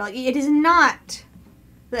song title? It is not.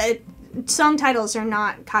 The song titles are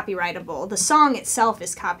not copyrightable. The song itself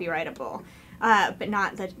is copyrightable, but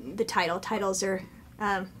not the title. Titles are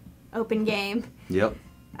open game. Yep.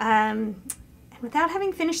 And without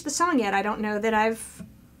having finished the song yet, I don't know that I've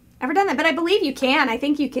ever done that, but I believe you can. I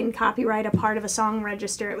think you can copyright a part of a song,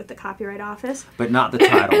 register it with the Copyright Office. But not the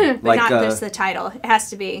title. But not just the title. It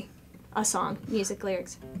has to be a song, music,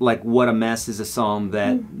 lyrics. Like What a Mess is a song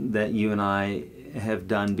that you and I have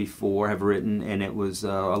done before, have written, and it was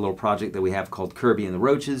a little project that we have called Kerby and the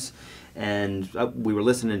Roaches, and we were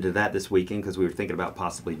listening to that this weekend because we were thinking about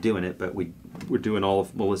possibly doing it, but we're doing all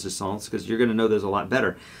of Melissa's songs because you're going to know those a lot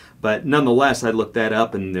better. But nonetheless, I looked that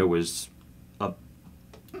up, and there was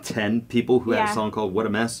 10 people who had a song called What a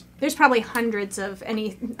Mess. There's probably hundreds of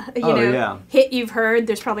any hit you've heard.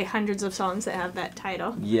 There's probably hundreds of songs that have that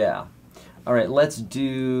title. Yeah. All right, let's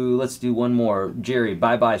do one more. Jerry,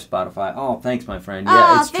 bye-bye Spotify. Oh, thanks, my friend.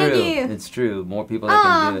 Yeah, it's true. You. It's true. More people that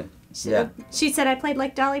can do it. Yeah. She said I played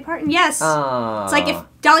like Dolly Parton. Yes. It's like if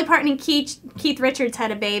Dolly Parton and Keith Richards had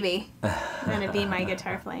a baby, then it'd be my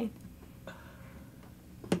guitar playing.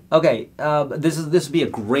 Okay, this would be a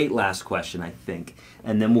great last question, I think,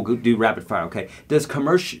 and then we'll do rapid fire. Okay, does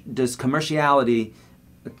commercially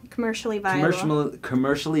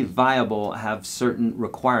viable have certain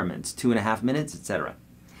requirements? 2.5 minutes, etc.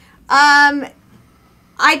 I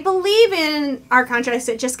believe in our contracts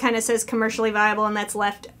it just kind of says commercially viable, and that's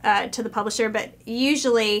left to the publisher. But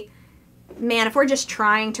usually, man, if we're just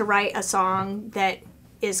trying to write a song that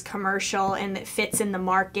is commercial and that fits in the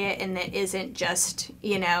market and that isn't just,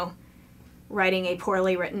 writing a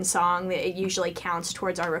poorly written song, that it usually counts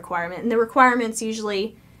towards our requirement. And the requirement's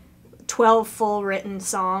usually 12 full written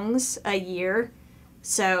songs a year.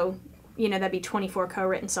 So, that'd be 24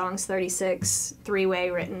 co-written songs, 36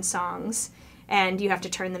 three-way written songs. And you have to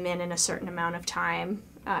turn them in a certain amount of time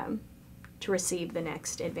to receive the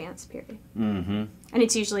next advance period. Mm-hmm. And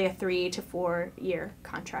it's usually a 3 to 4 year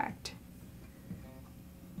contract.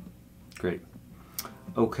 Great.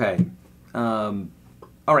 Okay.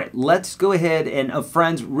 All right, let's go ahead and,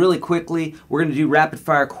 friends, really quickly, we're going to do rapid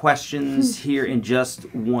fire questions here in just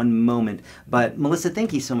one moment. But Melissa,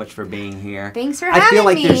 thank you so much for being here. Thanks for having me. I feel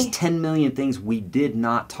like there's 10 million things we did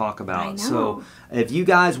not talk about. I know. So if you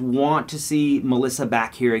guys want to see Melissa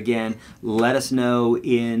back here again, let us know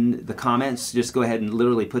in the comments. Just go ahead and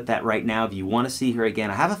literally put that right now if you want to see her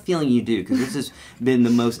again. I have a feeling you do, because this has been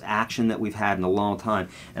the most action that we've had in a long time.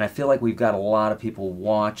 And I feel like we've got a lot of people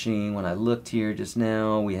watching. When I looked here just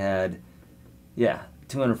now, we had,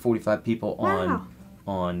 245 people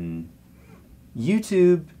on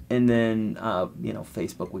YouTube, and then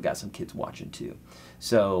Facebook. We got some kids watching too.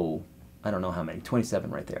 So I don't know how many.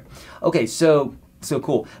 27 right there. Okay, so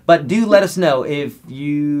cool. But do let us know if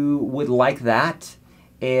you would like that.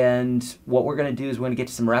 And what we're going to do is we're going to get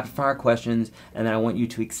to some rapid fire questions, and then I want you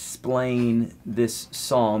to explain this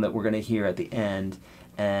song that we're going to hear at the end,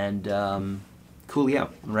 and cool you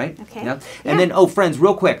out, right? Okay. Yeah. And then, friends,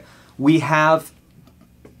 real quick, we have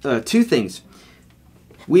two things.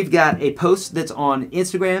 We've got a post that's on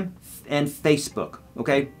Instagram and Facebook,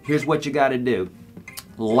 okay? Here's what you got to do.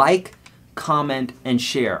 Like, comment, and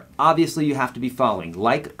share. Obviously, you have to be following.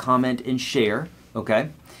 Like, comment, and share, okay?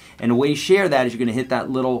 And the way you share that is you're going to hit that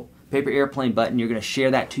little paper airplane button. You're going to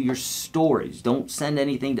share that to your stories. Don't send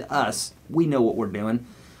anything to us. We know what we're doing.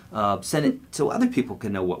 Send it so other people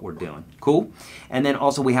can know what we're doing. Cool? And then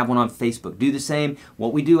also we have one on Facebook. Do the same.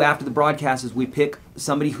 What we do after the broadcast is we pick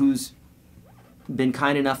somebody who's been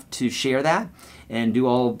kind enough to share that and do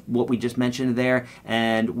all what we just mentioned there,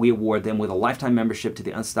 and we award them with a lifetime membership to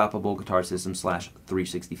the Unstoppable Guitar System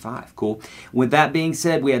 /365. Cool? With that being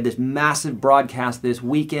said, we had this massive broadcast this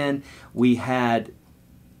weekend. We had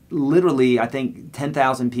literally, I think,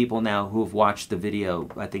 10,000 people now who have watched the video,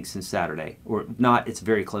 I think, since Saturday. Or not, it's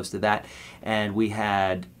very close to that. And we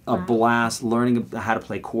had a blast learning how to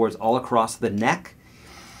play chords all across the neck.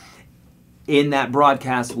 In that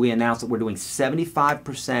broadcast, we announced that we're doing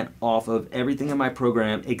 75% off of everything in my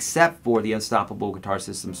program except for the Unstoppable Guitar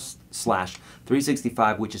System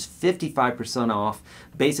 /365, which is 55% off,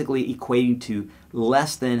 basically equating to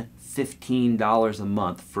less than $15 a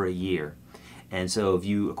month for a year. And so if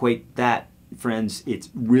you equate that, friends, it's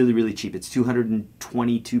really, really cheap. It's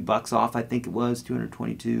 $222 off, I think it was,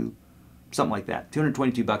 222, something like that,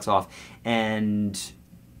 222 bucks off. And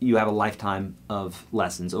you have a lifetime of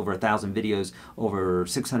lessons, over 1,000 videos, over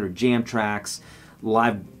 600 jam tracks,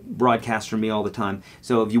 live broadcasts from me all the time.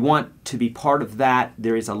 So if you want to be part of that,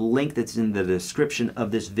 there is a link that's in the description of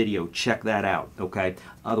this video. Check that out, okay?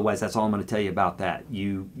 Otherwise, that's all I'm going to tell you about that.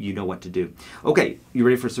 You know what to do. Okay, you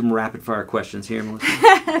ready for some rapid fire questions here, Melissa?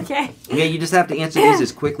 Okay. Yeah, you just have to answer these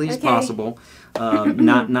as quickly as possible.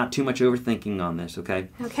 Not too much overthinking on this, okay?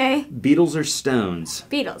 Okay. Beatles or Stones?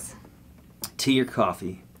 Beatles. Tea or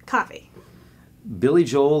coffee? Coffee. Billy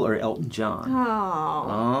Joel or Elton John?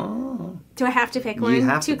 Oh. Do I have to pick one? You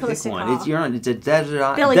have Too to close pick to one. call. It's a desert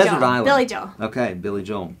island. Billy Joel. Okay, Billy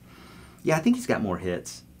Joel. Yeah, I think he's got more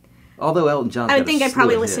hits. Although Elton John's I got would think a I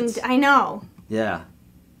probably slew of listened. hits. I know. Yeah.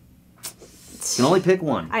 Can only pick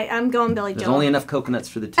one. I'm going Billy There's Joel. only enough coconuts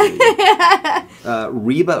for the two of you.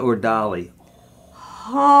 Reba or Dolly?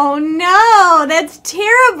 Oh no, that's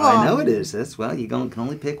terrible. I know it is. Well, you can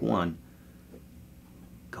only pick one.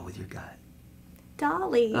 Go with your gut.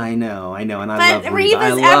 Dolly. I know, and I But love Reba. Reba's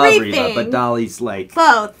I love everything. Reba, but Dolly's like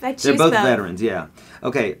Both. I choose they're both veterans. Yeah.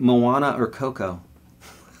 Okay, Moana or Coco?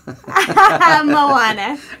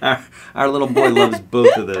 Moana. Our little boy loves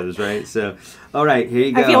both of those, right? So, all right, here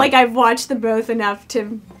you go. I feel like I've watched them both enough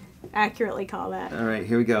to accurately call that. All right,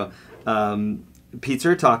 here we go.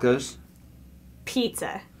 Pizza or tacos?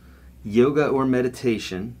 Pizza. Yoga or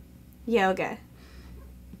meditation? Yoga.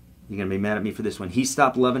 You're going to be mad at me for this one. He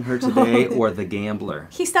Stopped Loving Her Today or The Gambler?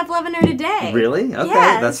 He Stopped Loving Her Today. Really? Okay,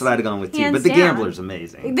 Yes. that's what I'd have gone with too. Hands But The down. Gambler's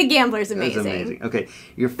amazing. The Gambler's amazing. That's amazing. Okay,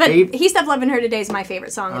 your But favorite... He Stopped Loving Her Today is my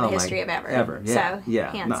favorite song in the history of ever. Ever, yeah. So,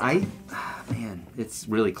 yeah. hands No, down. man, it's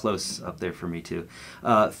really close up there for me too.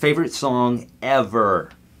 Favorite song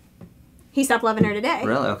ever? He Stopped Loving Her Today.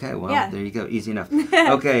 Really? Okay, well, Yeah. there you go. Easy enough.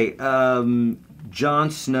 Okay,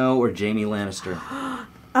 Jon Snow or Jaime Lannister?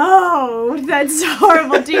 Oh, that's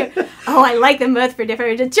horrible too. Oh, I like them both for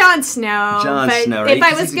different reasons. Jon Snow. Jon but Snow, right? If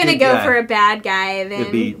I 'Cause was he's a going to good go guy. for a bad guy, then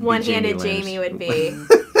It'd be one-handed Jaime Jamie Lannister. would be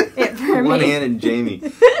it for me. One-handed Jamie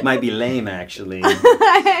might be lame, actually. So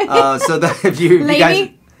that if you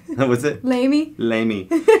guys, what's it? Lamey? Lamey.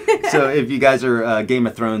 So if you guys are Game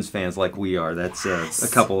of Thrones fans like we are, that's a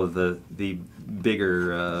couple of the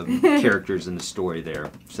bigger characters in the story there.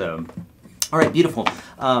 So, all right, beautiful.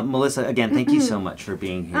 Melissa, again, thank you so much for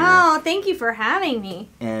being here. Oh, thank you for having me.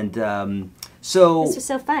 And So This was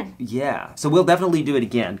so fun. yeah, so we'll definitely do it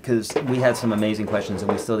again because we had some amazing questions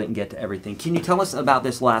and we still didn't get to everything. Can you tell us about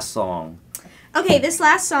this last song? Okay, this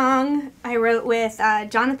last song I wrote with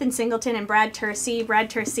Jonathan Singleton and Brad Tersey. Brad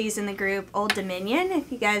Tersey's in the group Old Dominion,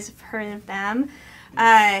 if you guys have heard of them.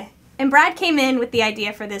 And Brad came in with the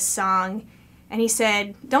idea for this song, and he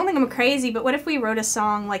said, don't think I'm crazy, but what if we wrote a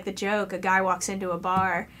song like The Joke, a guy walks into a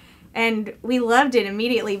bar? And we loved it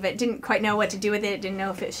immediately, but didn't quite know what to do with it. Didn't know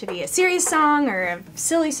if it should be a serious song or a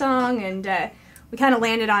silly song, and we kind of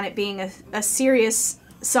landed on it being a serious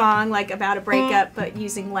song, like about a breakup, but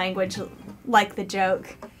using language like The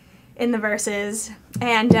Joke in the verses.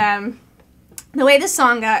 And the way this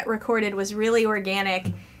song got recorded was really organic.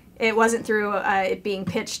 It wasn't through it being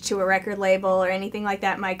pitched to a record label or anything like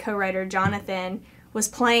that. My co-writer, Jonathan, was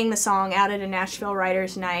playing the song out at a Nashville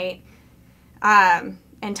Writers' Night.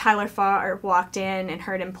 And Tyler Farr walked in and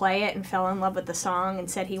heard him play it and fell in love with the song and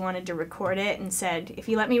said he wanted to record it and said, if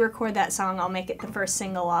you let me record that song, I'll make it the first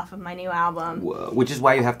single off of my new album. Whoa, which is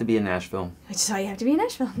why you have to be in Nashville. Which is why you have to be in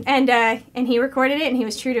Nashville. And he recorded it, and he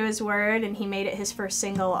was true to his word, and he made it his first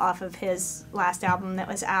single off of his last album that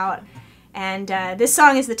was out. And this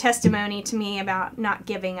song is the testimony to me about not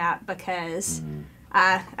giving up, because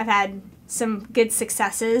I've had some good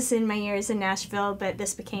successes in my years in Nashville, but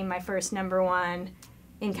this became my first #1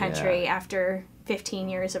 in country after 15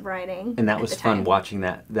 years of writing. And that was fun watching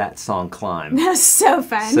that song climb. That was so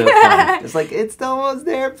fun. So fun. It's like, it's almost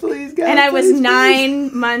there, please, guys. And I was please,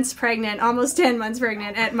 9 months pregnant, almost 10 months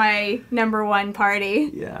pregnant at my #1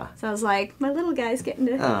 party. Yeah. So I was like, my little guy's getting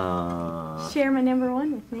to share my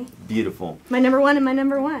 #1 with me. Beautiful. My #1 and my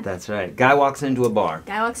 #1. That's right. Guy walks into a bar.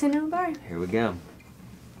 Guy walks into a bar. Here we go.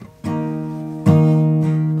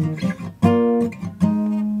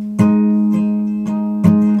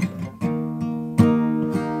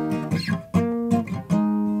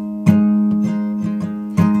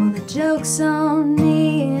 Joke's on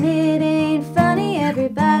me and it ain't funny.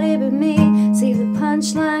 Everybody but me see the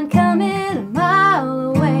punchline coming a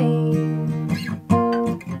mile away.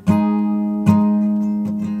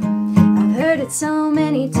 I've heard it so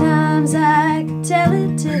many times I could tell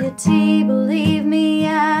it to the T. Believe me,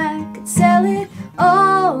 I could sell it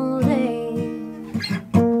all day.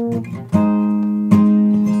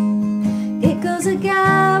 It goes, a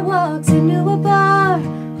guy walks into a bar,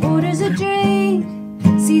 orders a drink,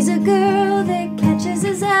 sees a girl that catches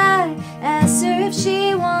his eye, asks her if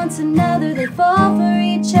she wants another. They fall for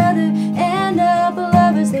each other, end up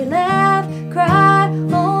lovers. They laugh, cry,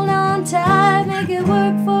 hold on tight, make it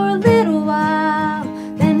work for a little while.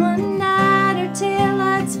 Then one night her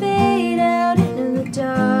taillights fade out into the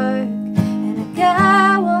dark, and a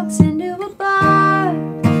guy walks into a bar.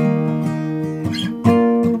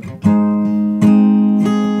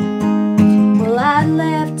 Well, I'd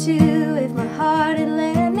laugh too if my heart had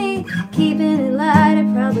let me. Keeping it light, it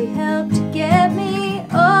probably helped to get me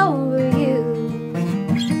over you.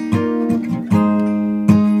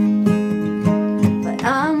 But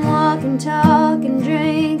I'm walking, talking,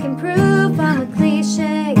 drinking proof I'm a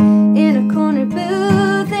cliche in a corner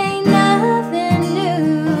booth. Ain't nothing new.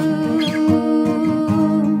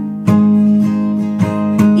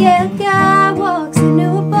 Yeah, a guy walks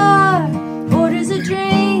into a bar, orders a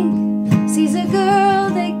drink, sees a girl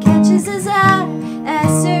that catches his eye,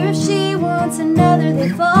 asks her if she wants another. They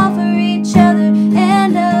fall for each other,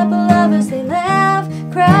 end up lovers. They laugh,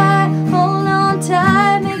 cry, hold on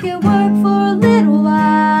tight, make it work for a little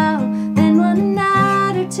while. Then one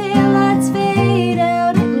night her taillights fade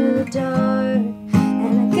out into the dark,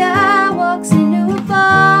 and a guy walks into a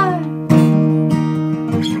bar.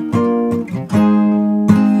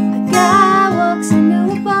 A guy walks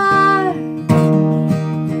into a bar.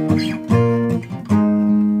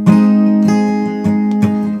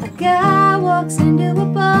 A guy walks into a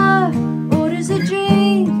bar, orders a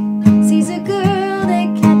drink, sees a girl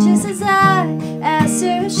that catches his eye, asks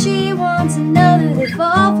her if she wants another. They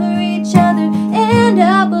fall for each other, end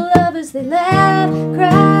up lovers. They laugh,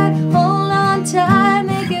 cry, hold on tight,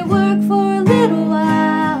 make it work for a little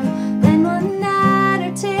while. Then one night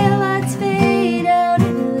her taillights fade out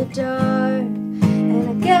into the dark, and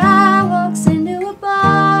a guy walks into a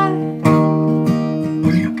bar. A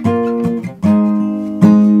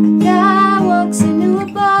guy walks into a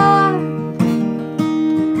bar.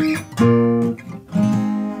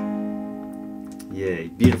 Yay.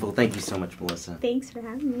 Beautiful. Thank you so much, Melissa. Thanks for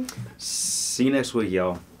having me. See you next week,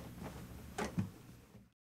 y'all.